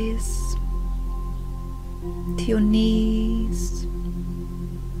thighs, to your knees,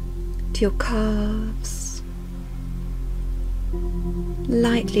 to your calves.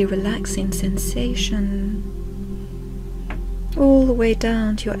 Lightly relaxing sensation all the way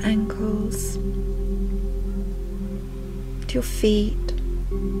down to your ankles, to your feet,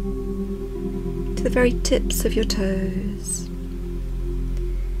 to the very tips of your toes,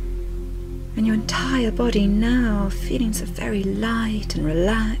 and your entire body now feeling so very light and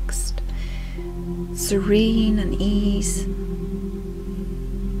relaxed, serene and ease,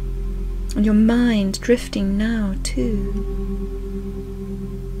 and your mind drifting now too,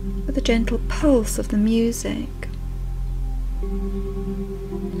 with the gentle pulse of the music,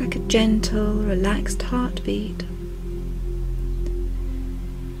 like a gentle, relaxed heartbeat.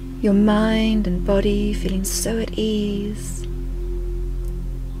 Your mind and body feeling so at ease,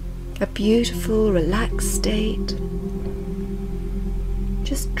 a beautiful, relaxed state,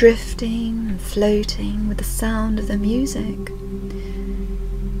 just drifting and floating with the sound of the music,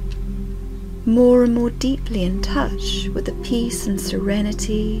 more and more deeply in touch with the peace and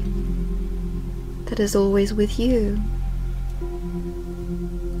serenity that is always with you,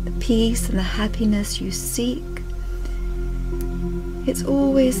 the peace and the happiness you seek. It's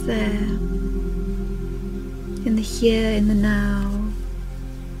always there, in the here, in the now.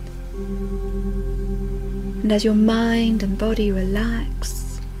 And as your mind and body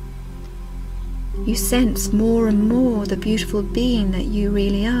relax, you sense more and more the beautiful being that you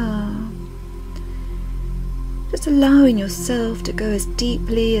really are. Just allowing yourself to go as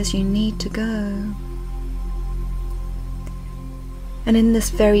deeply as you need to go. And in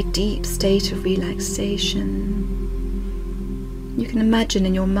this very deep state of relaxation, you can imagine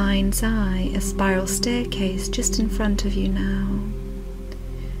in your mind's eye a spiral staircase just in front of you now.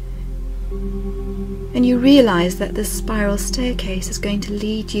 And you realize that this spiral staircase is going to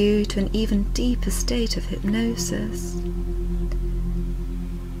lead you to an even deeper state of hypnosis,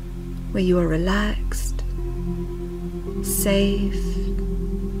 where you are relaxed, safe,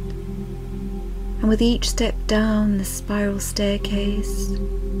 and with each step down the spiral staircase,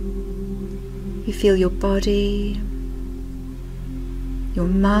 you feel your body, your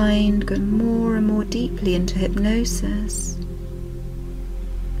mind go more and more deeply into hypnosis,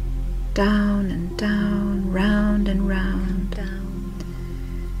 down and down, round and round,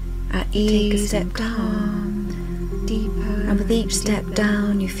 at ease and calm, deeper, and with each step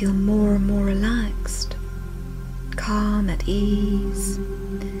down you feel more and more relaxed, calm, at ease,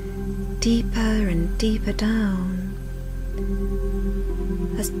 deeper and deeper down,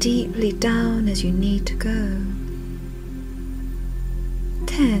 as deeply down as you need to go.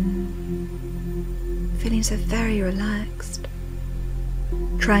 10, feeling so very relaxed,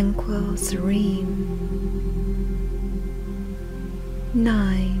 tranquil, serene.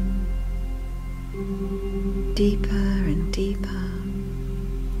 9, deeper and deeper.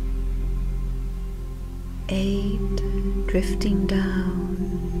 8, drifting down,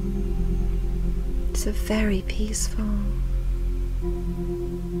 so very peaceful.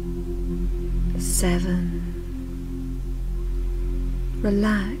 7,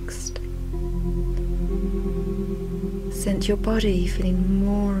 relaxed. Sense your body feeling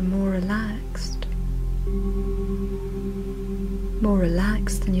more and more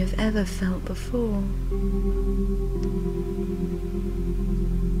relaxed than you've ever felt before.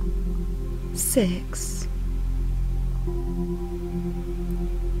 6,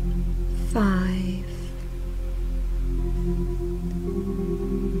 5,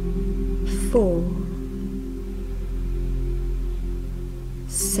 4,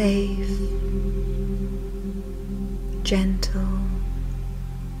 safe, gentle,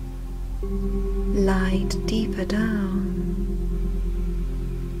 light, deeper down.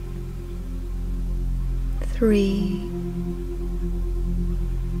 3,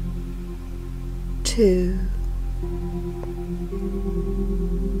 2,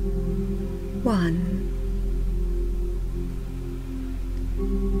 1.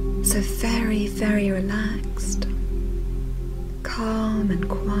 So very, very relaxed, calm and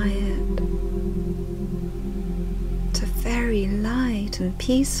quiet, so very light and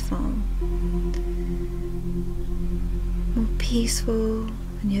peaceful, more peaceful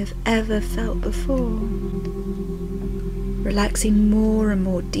than you have ever felt before, relaxing more and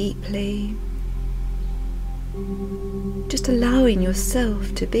more deeply, just allowing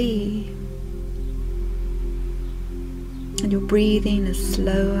yourself to be. And your breathing is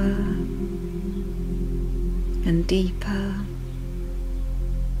slower and deeper,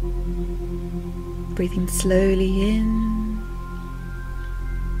 breathing slowly in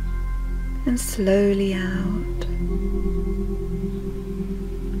and slowly out.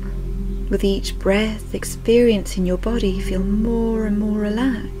 With each breath, experiencing your body feel more and more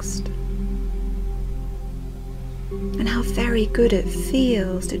relaxed, and how very good it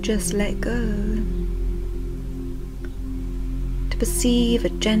feels to just let go, to perceive a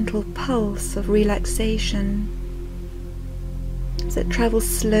gentle pulse of relaxation as it travels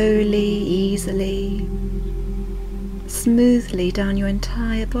slowly, easily, smoothly down your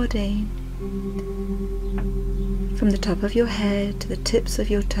entire body, from the top of your head to the tips of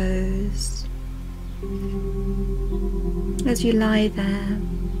your toes. As you lie there,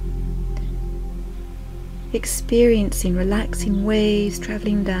 experiencing relaxing waves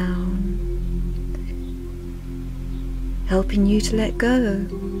traveling down, helping you to let go,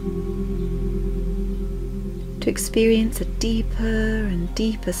 to experience a deeper and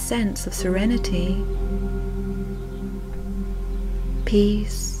deeper sense of serenity,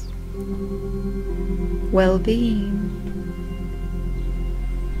 peace, well-being.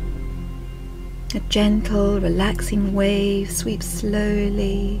 A gentle, relaxing wave sweeps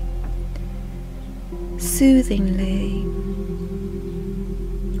slowly, soothingly,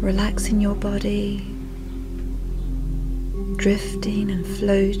 relaxing your body, drifting and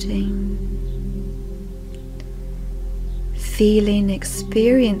floating, feeling,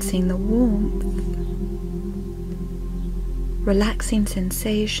 experiencing the warmth, relaxing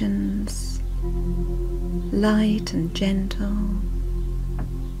sensations, light and gentle,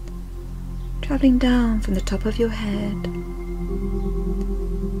 traveling down from the top of your head,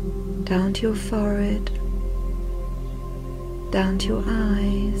 down to your forehead, down to your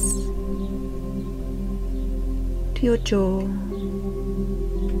eyes, to your jaw,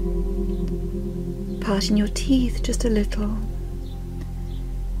 parting your teeth just a little,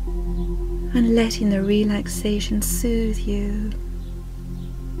 and letting the relaxation soothe you,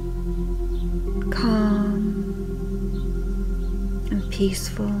 calm and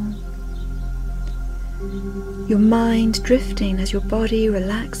peaceful. Your mind drifting as your body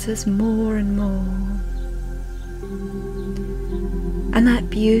relaxes more and more. And that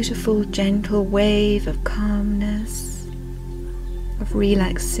beautiful, gentle wave of calmness, of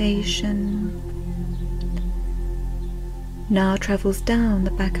relaxation, now travels down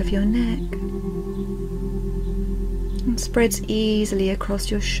the back of your neck and spreads easily across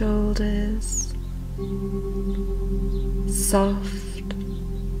your shoulders, soft,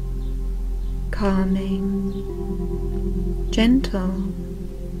 calming, gentle,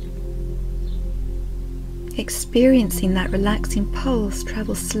 experiencing that relaxing pulse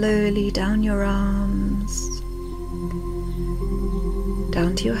travel slowly down your arms,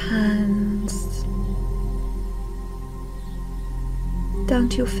 down to your hands, down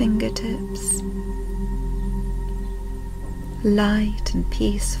to your fingertips, light and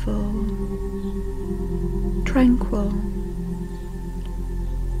peaceful, tranquil,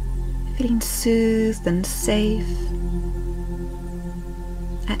 feeling soothed and safe,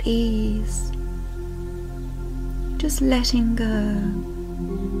 at ease, just letting go.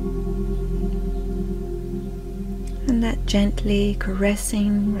 And that gently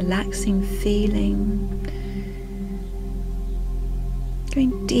caressing, relaxing feeling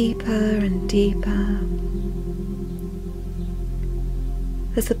going deeper and deeper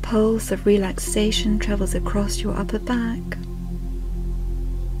as the pulse of relaxation travels across your upper back,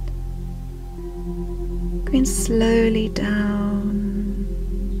 going slowly down,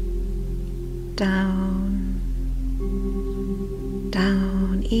 down,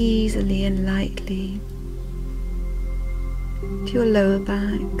 down, easily and lightly to your lower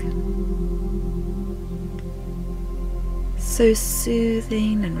back. So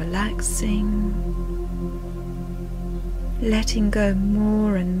soothing and relaxing, letting go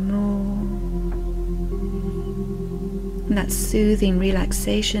more and more. And that soothing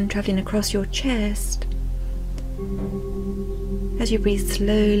relaxation traveling across your chest as you breathe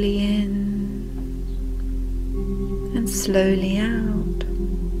slowly in and slowly out,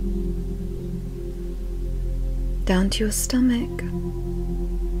 down to your stomach,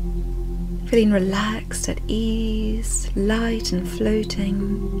 feeling relaxed, at ease, light and floating.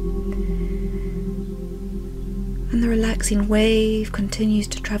 And the relaxing wave continues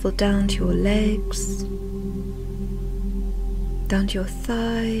to travel down to your legs, down to your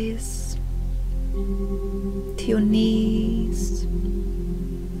thighs, to your knees,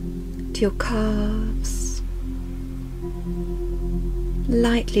 to your calves.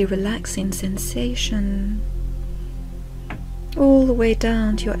 Lightly relaxing sensation all the way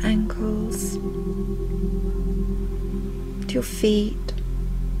down to your ankles, to your feet,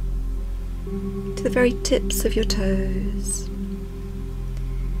 to the very tips of your toes,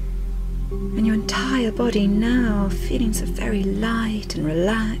 and your entire body now feeling so very light and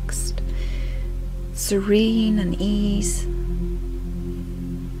relaxed, serene and ease,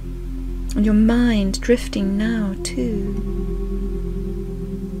 and your mind drifting now too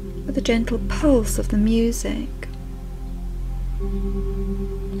with the gentle pulse of the music,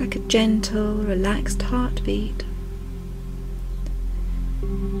 like a gentle, relaxed heartbeat,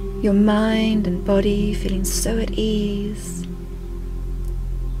 Your mind and body feeling so at ease.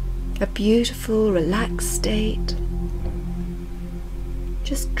 A beautiful, relaxed state.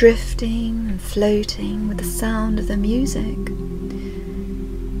 Just drifting and floating with the sound of the music.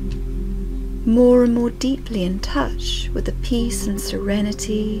 More and more deeply in touch with the peace and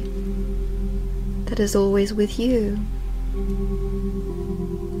serenity that is always with you.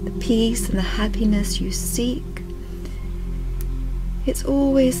 The peace and the happiness you seek, it's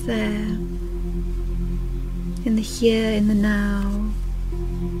always there, in the here, in the now.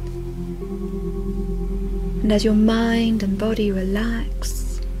 And as your mind and body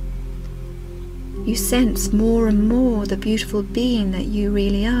relax, you sense more and more the beautiful being that you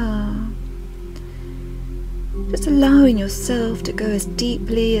really are. Just allowing yourself to go as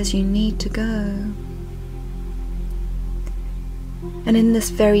deeply as you need to go. And in this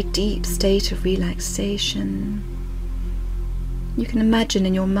very deep state of relaxation, you can imagine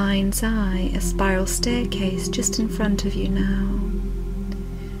in your mind's eye a spiral staircase just in front of you now.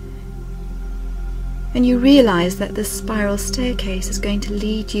 And you realize that this spiral staircase is going to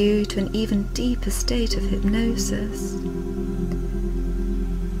lead you to an even deeper state of hypnosis,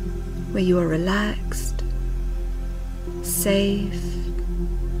 where you are relaxed, safe,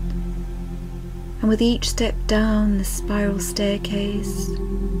 and with each step down the spiral staircase,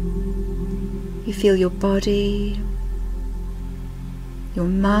 you feel your body, your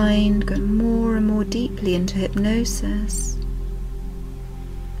mind go more and more deeply into hypnosis,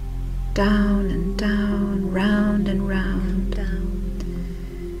 down and down, round and round,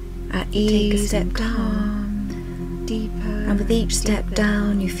 at ease and calm, deeper, and with each step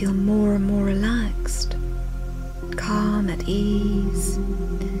down you feel more and more relaxed, calm, at ease,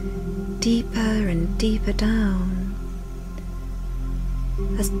 deeper and deeper down,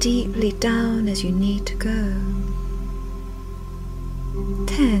 as deeply down as you need to go.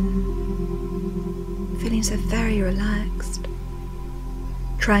 10, feeling so very relaxed,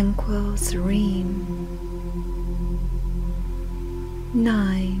 tranquil, serene.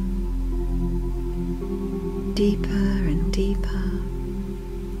 9, deeper and deeper.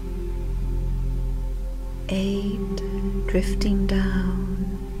 8, drifting down,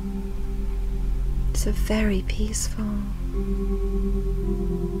 so very peaceful.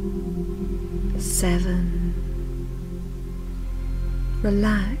 7,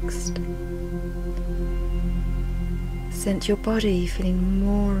 relaxed. Sense your body feeling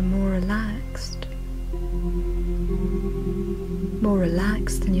more and more relaxed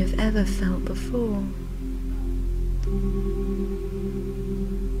than you've ever felt before.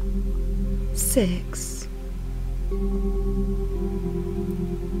 6,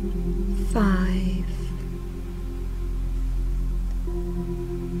 5,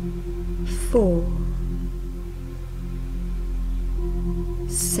 4,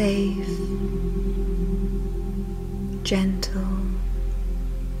 safe, gentle,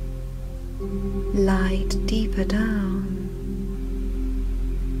 light, deeper down.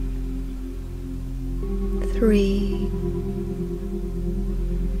 3,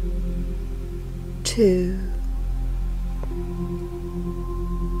 2,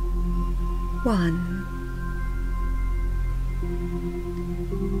 1.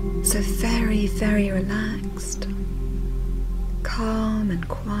 So very, very relaxed, calm and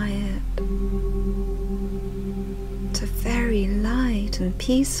quiet, so very light and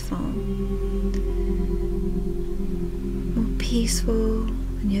peaceful, more peaceful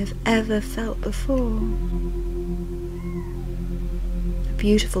than you have ever felt before. A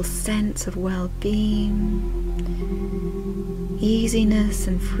beautiful sense of well-being, easiness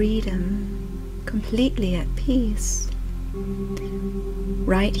and freedom, completely at peace,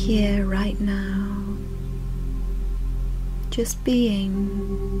 right here, right now, just being.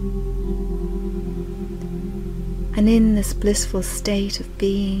 And in this blissful state of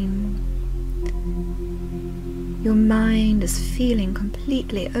being, your mind is feeling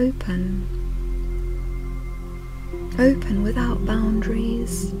completely open, open without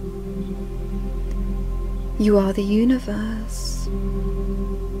boundaries. You are the universe,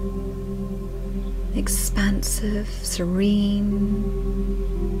 expansive, serene,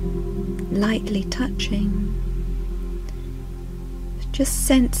 lightly touching, just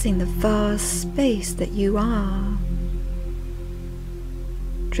sensing the vast space that you are,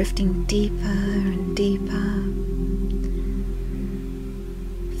 drifting deeper and deeper,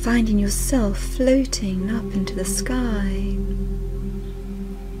 finding yourself floating up into the sky,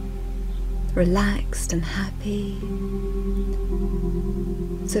 relaxed and happy,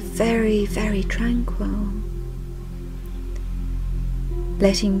 so very, very tranquil,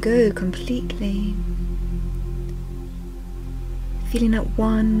 letting go completely, feeling at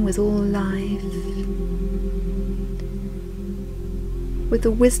one with all life, with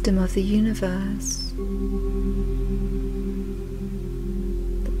the wisdom of the universe,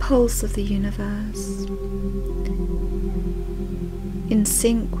 the pulse of the universe, in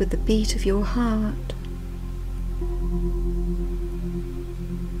sync with the beat of your heart,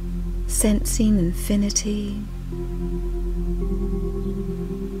 sensing infinity.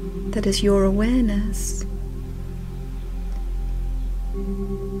 That is your awareness,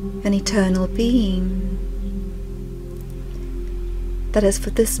 an eternal being that has for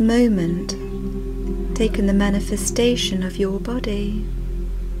this moment taken the manifestation of your body.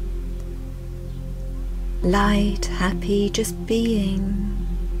 Light, happy, just being.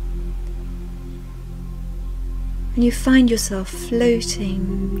 And you find yourself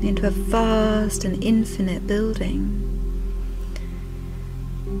floating into a vast and infinite building.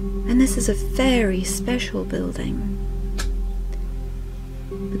 And this is a very special building,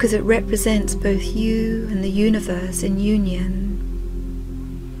 because it represents both you and the universe in union,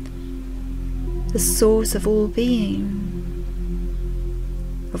 the source of all being,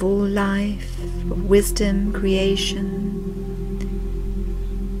 of all life, of wisdom, creation,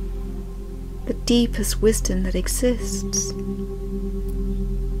 the deepest wisdom that exists.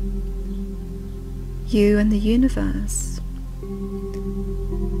 You and the universe,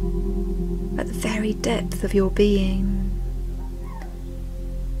 at the very depth of your being,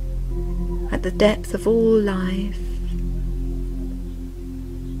 at the depth of all life,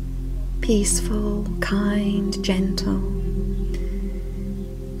 peaceful, kind, gentle,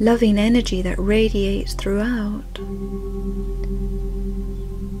 loving energy that radiates throughout.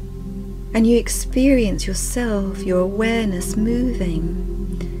 And you experience yourself, your awareness moving,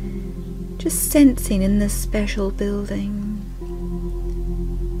 just sensing in this special building,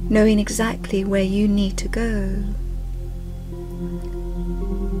 knowing exactly where you need to go,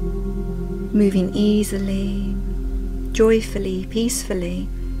 moving easily, joyfully, peacefully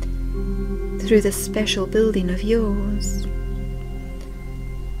through this special building of yours,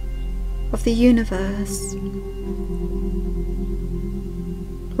 of the universe,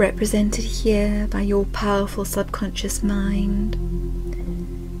 represented here by your powerful subconscious mind,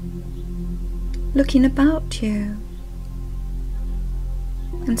 looking about you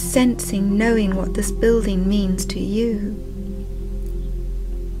and sensing, knowing what this building means to you,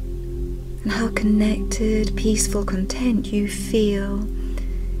 and how connected, peaceful, content you feel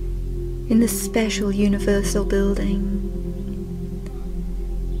in this special universal building.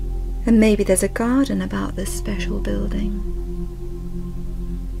 And maybe there's a garden about this special building,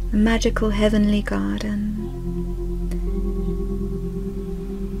 a magical heavenly garden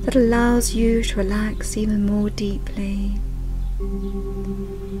that allows you to relax even more deeply.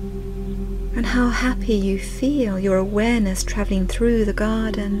 And how happy you feel, your awareness travelling through the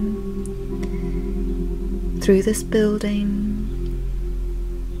garden, through this building,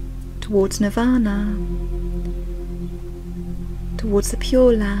 towards nirvana, towards the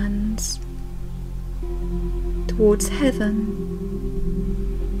Pure Lands, towards heaven,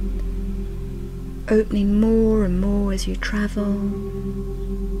 opening more and more as you travel,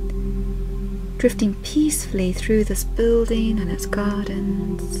 drifting peacefully through this building and its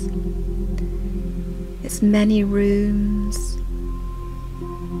gardens, its many rooms,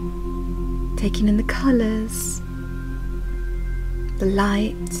 taking in the colours, the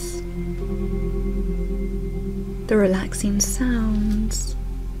lights, the relaxing sounds,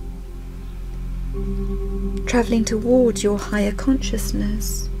 travelling towards your higher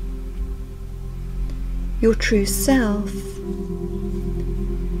consciousness, your true self,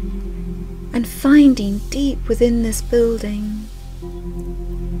 and finding deep within this building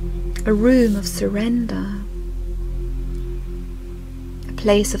a room of surrender, a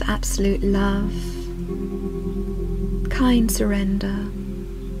place of absolute love, kind surrender,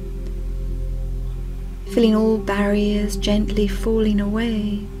 feeling all barriers gently falling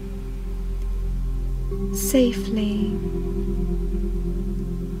away, safely,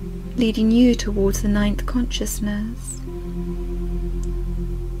 leading you towards the ninth consciousness,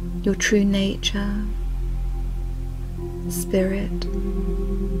 your true nature, spirit,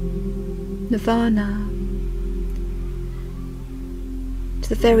 nirvana, to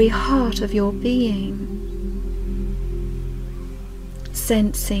the very heart of your being,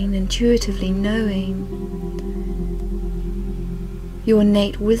 sensing, intuitively knowing your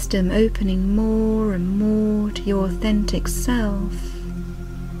innate wisdom opening more and more to your authentic self,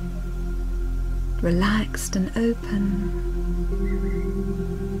 relaxed and open,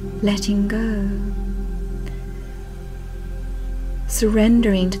 letting go,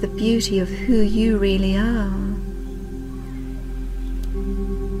 surrendering to the beauty of who you really are,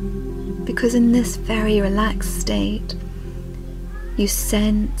 because in this very relaxed state, you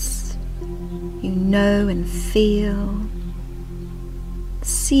sense, you know and feel,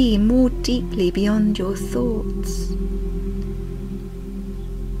 see more deeply beyond your thoughts,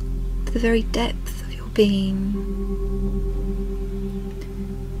 to the very depth of your being.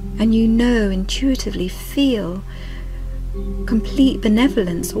 And you know, intuitively feel complete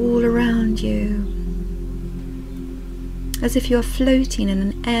benevolence all around you, as if you are floating in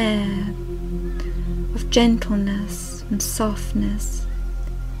an air of gentleness and softness,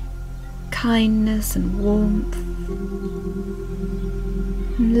 kindness and warmth,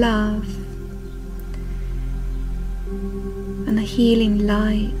 and love, and a healing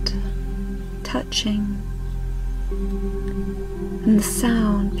light touching, and the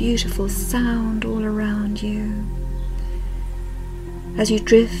sound, beautiful sound all around you, as you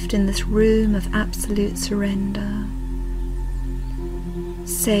drift in this room of absolute surrender,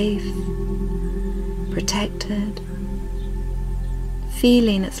 safe, protected,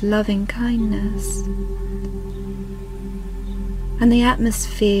 feeling its loving kindness. And the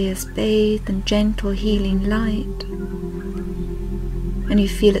atmosphere is bathed in gentle healing light, and you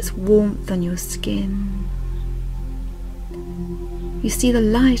feel its warmth on your skin. You see the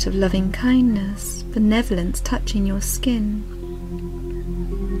light of loving kindness, benevolence touching your skin.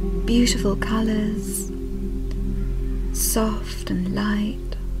 Beautiful colours, soft and light,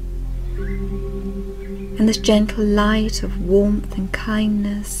 and this gentle light of warmth and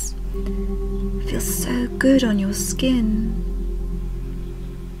kindness feels so good on your skin,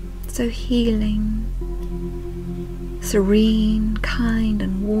 so healing, serene, kind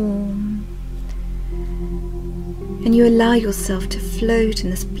and warm, and you allow yourself to float in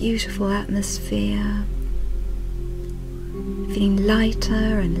this beautiful atmosphere, feeling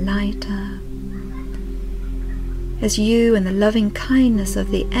lighter and lighter, as you and the loving kindness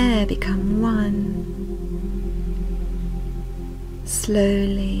of the air become one.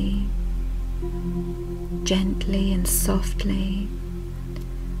 Slowly, gently and softly,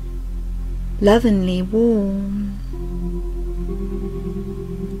 lovingly warm,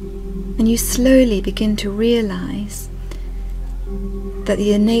 and you slowly begin to realize that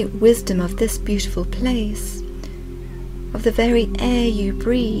the innate wisdom of this beautiful place, of the very air you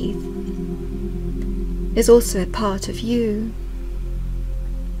breathe, is also a part of you,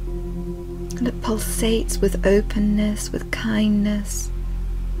 and it pulsates with openness, with kindness,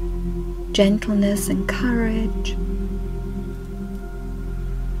 gentleness and courage,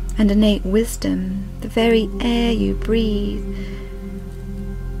 and innate wisdom. The very air you breathe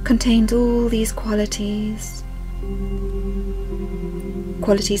contains all these qualities,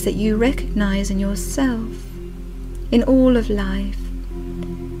 qualities that you recognize in yourself, in all of life,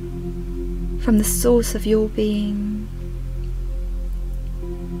 from the source of your being.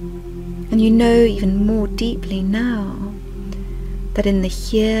 And you know even more deeply now that in the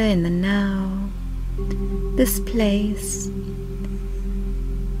here, in the now, this place,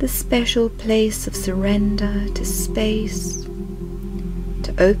 this special place of surrender to space,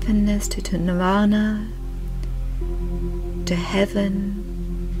 to openness, to nirvana, to heaven,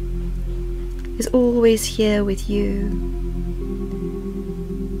 is always here with you,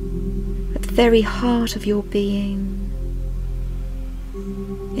 at the very heart of your being,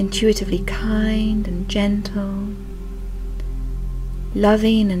 intuitively kind and gentle,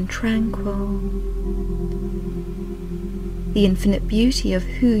 loving and tranquil, the infinite beauty of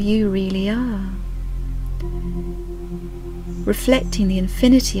who you really are, reflecting the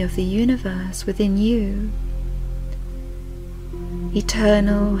infinity of the universe within you,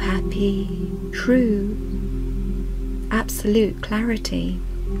 eternal, happy, true, absolute clarity,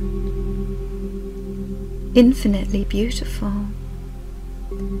 infinitely beautiful,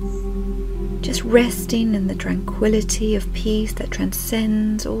 just resting in the tranquility of peace that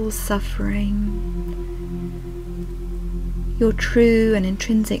transcends all suffering, your true and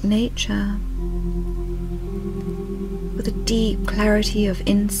intrinsic nature, with a deep clarity of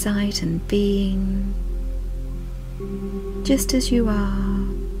insight and being, just as you are,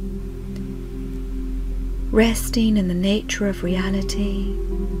 resting in the nature of reality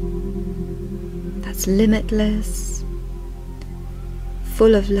that's limitless,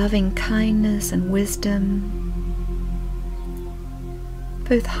 full of loving kindness and wisdom,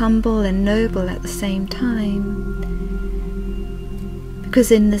 both humble and noble at the same time,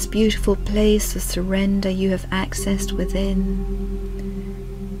 because in this beautiful place of surrender you have accessed within,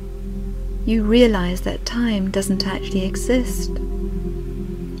 you realize that time doesn't actually exist.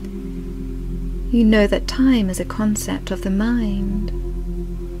 You know that time is a concept of the mind.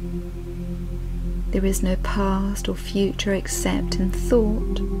 There is no past or future except in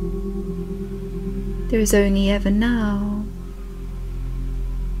thought. There is only ever now,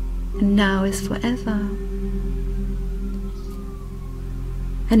 and now is forever.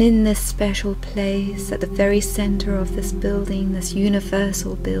 And in this special place, at the very center of this building, this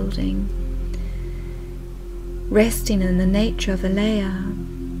universal building, resting in the nature of Alea,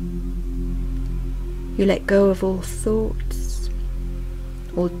 you let go of all thoughts,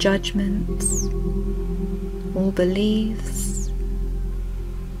 all judgments, all beliefs,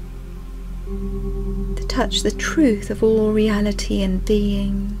 to touch the truth of all reality and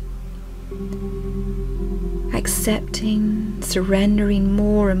being, accepting, surrendering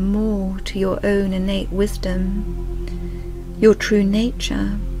more and more to your own innate wisdom, your true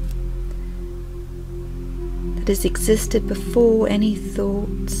nature that has existed before any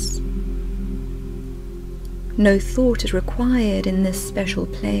thoughts. No thought is required in this special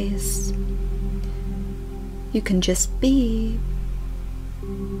place. You can just be,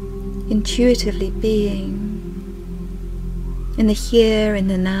 intuitively being, in the here, in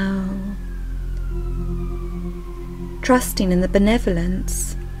the now, trusting in the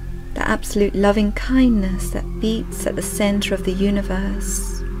benevolence, the absolute loving kindness that beats at the center of the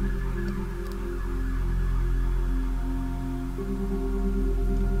universe.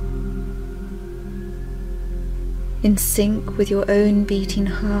 In sync with your own beating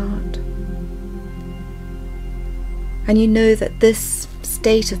heart. And you know that this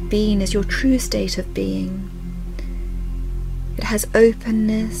state of being is your true state of being. It has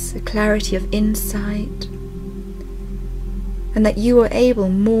openness, a clarity of insight, and that you are able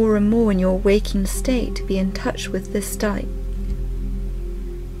more and more in your waking state to be in touch with this state.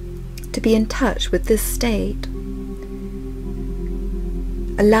 To be in touch with this state,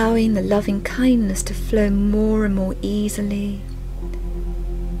 allowing the loving kindness to flow more and more easily,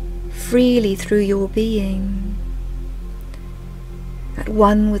 freely through your being, at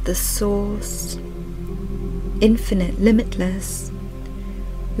one with the source, infinite, limitless,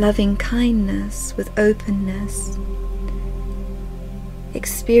 loving kindness with openness,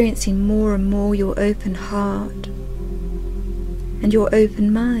 experiencing more and more your open heart and your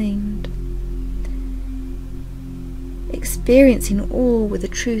open mind, experiencing all with the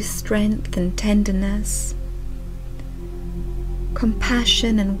true strength and tenderness,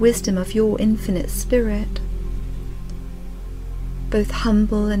 compassion and wisdom of your infinite spirit, both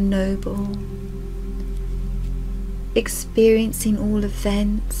humble and noble, experiencing all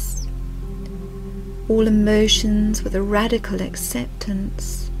events, all emotions with a radical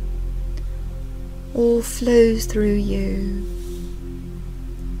acceptance. All flows through you,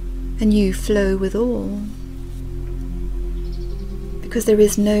 and you flow with all. Because there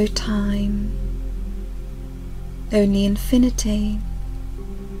is no time, only infinity,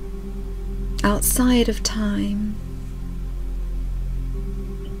 outside of time,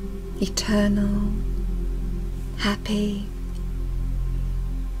 eternal, happy,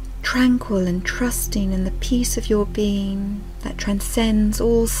 tranquil and trusting in the peace of your being that transcends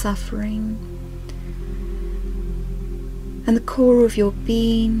all suffering. And the core of your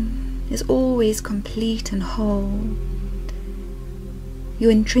being is always complete and whole. Your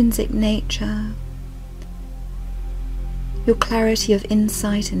intrinsic nature, your clarity of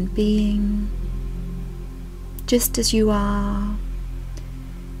insight and being, just as you are,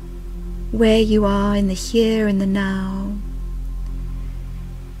 where you are in the here and the now,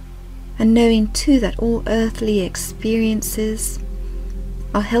 and knowing too that all earthly experiences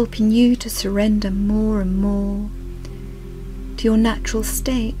are helping you to surrender more and more to your natural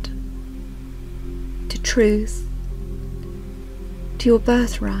state, to truth, to your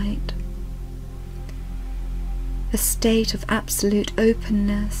birthright, a state of absolute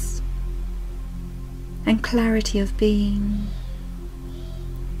openness and clarity of being.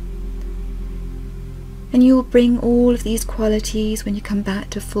 And you will bring all of these qualities when you come back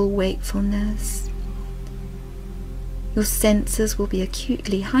to full wakefulness. Your senses will be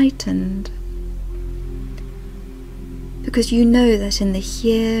acutely heightened, because you know that in the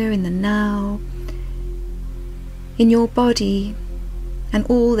here, in the now, in your body, and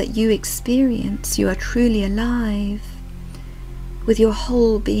all that you experience, you are truly alive with your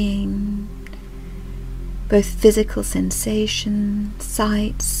whole being, both physical sensation,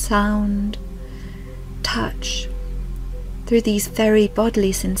 sight, sound, touch. Through these very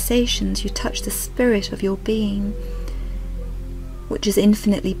bodily sensations you touch the spirit of your being, which is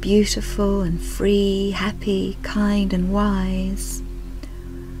infinitely beautiful and free, happy, kind and wise,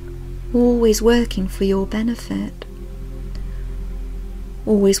 always working for your benefit,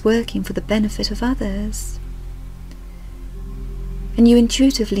 always working for the benefit of others. And you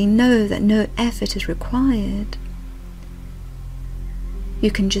intuitively know that no effort is required.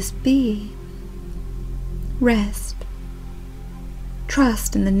 You can just be, Rest.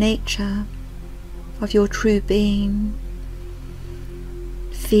 Trust in the nature of your true being,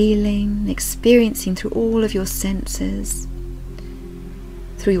 feeling, experiencing through all of your senses,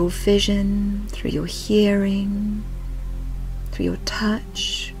 through your vision, through your hearing, through your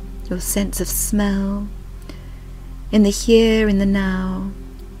touch, your sense of smell, in the here, in the now,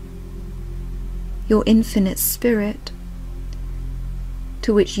 your infinite spirit,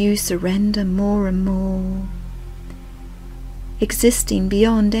 to which you surrender more and more, existing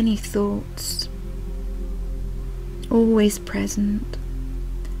beyond any thoughts, always present,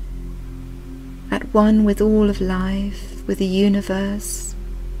 at one with all of life, with the universe,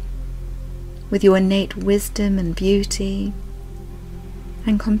 with your innate wisdom and beauty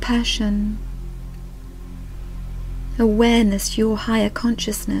and compassion, awareness, your higher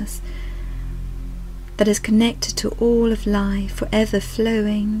consciousness that is connected to all of life, forever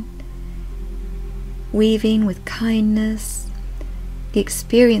flowing, weaving with kindness the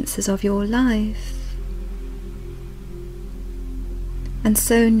experiences of your life. And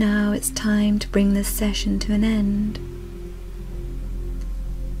so now it's time to bring this session to an end.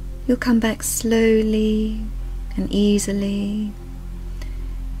 You'll come back slowly and easily,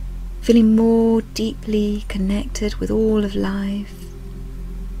 feeling more deeply connected with all of life,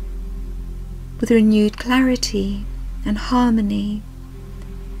 with renewed clarity and harmony,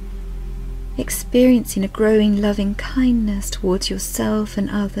 experiencing a growing loving kindness towards yourself and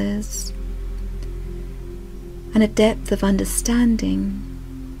others, and a depth of understanding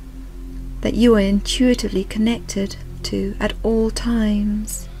that you are intuitively connected to at all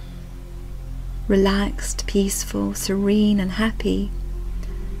times, relaxed, peaceful, serene and happy,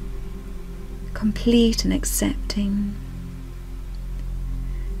 complete and accepting.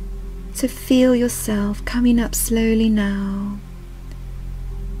 So feel yourself coming up slowly now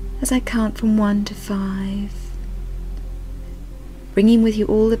as I count from 1 to 5, bringing with you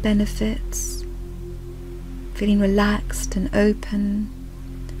all the benefits, feeling relaxed and open,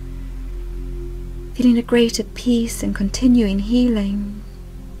 feeling a greater peace and continuing healing.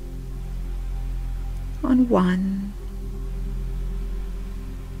 On 1,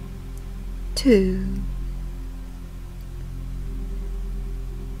 2,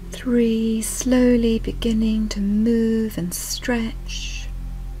 3, slowly beginning to move and stretch.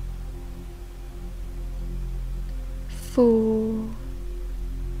 4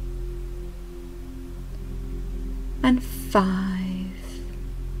 and 5.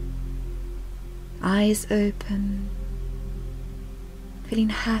 Eyes open, feeling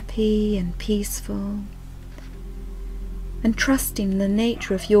happy and peaceful, and trusting in the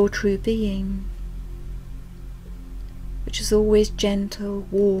nature of your true being, which is always gentle,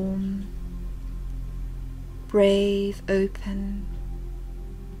 warm, brave, open,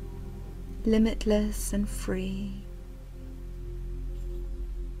 limitless and free.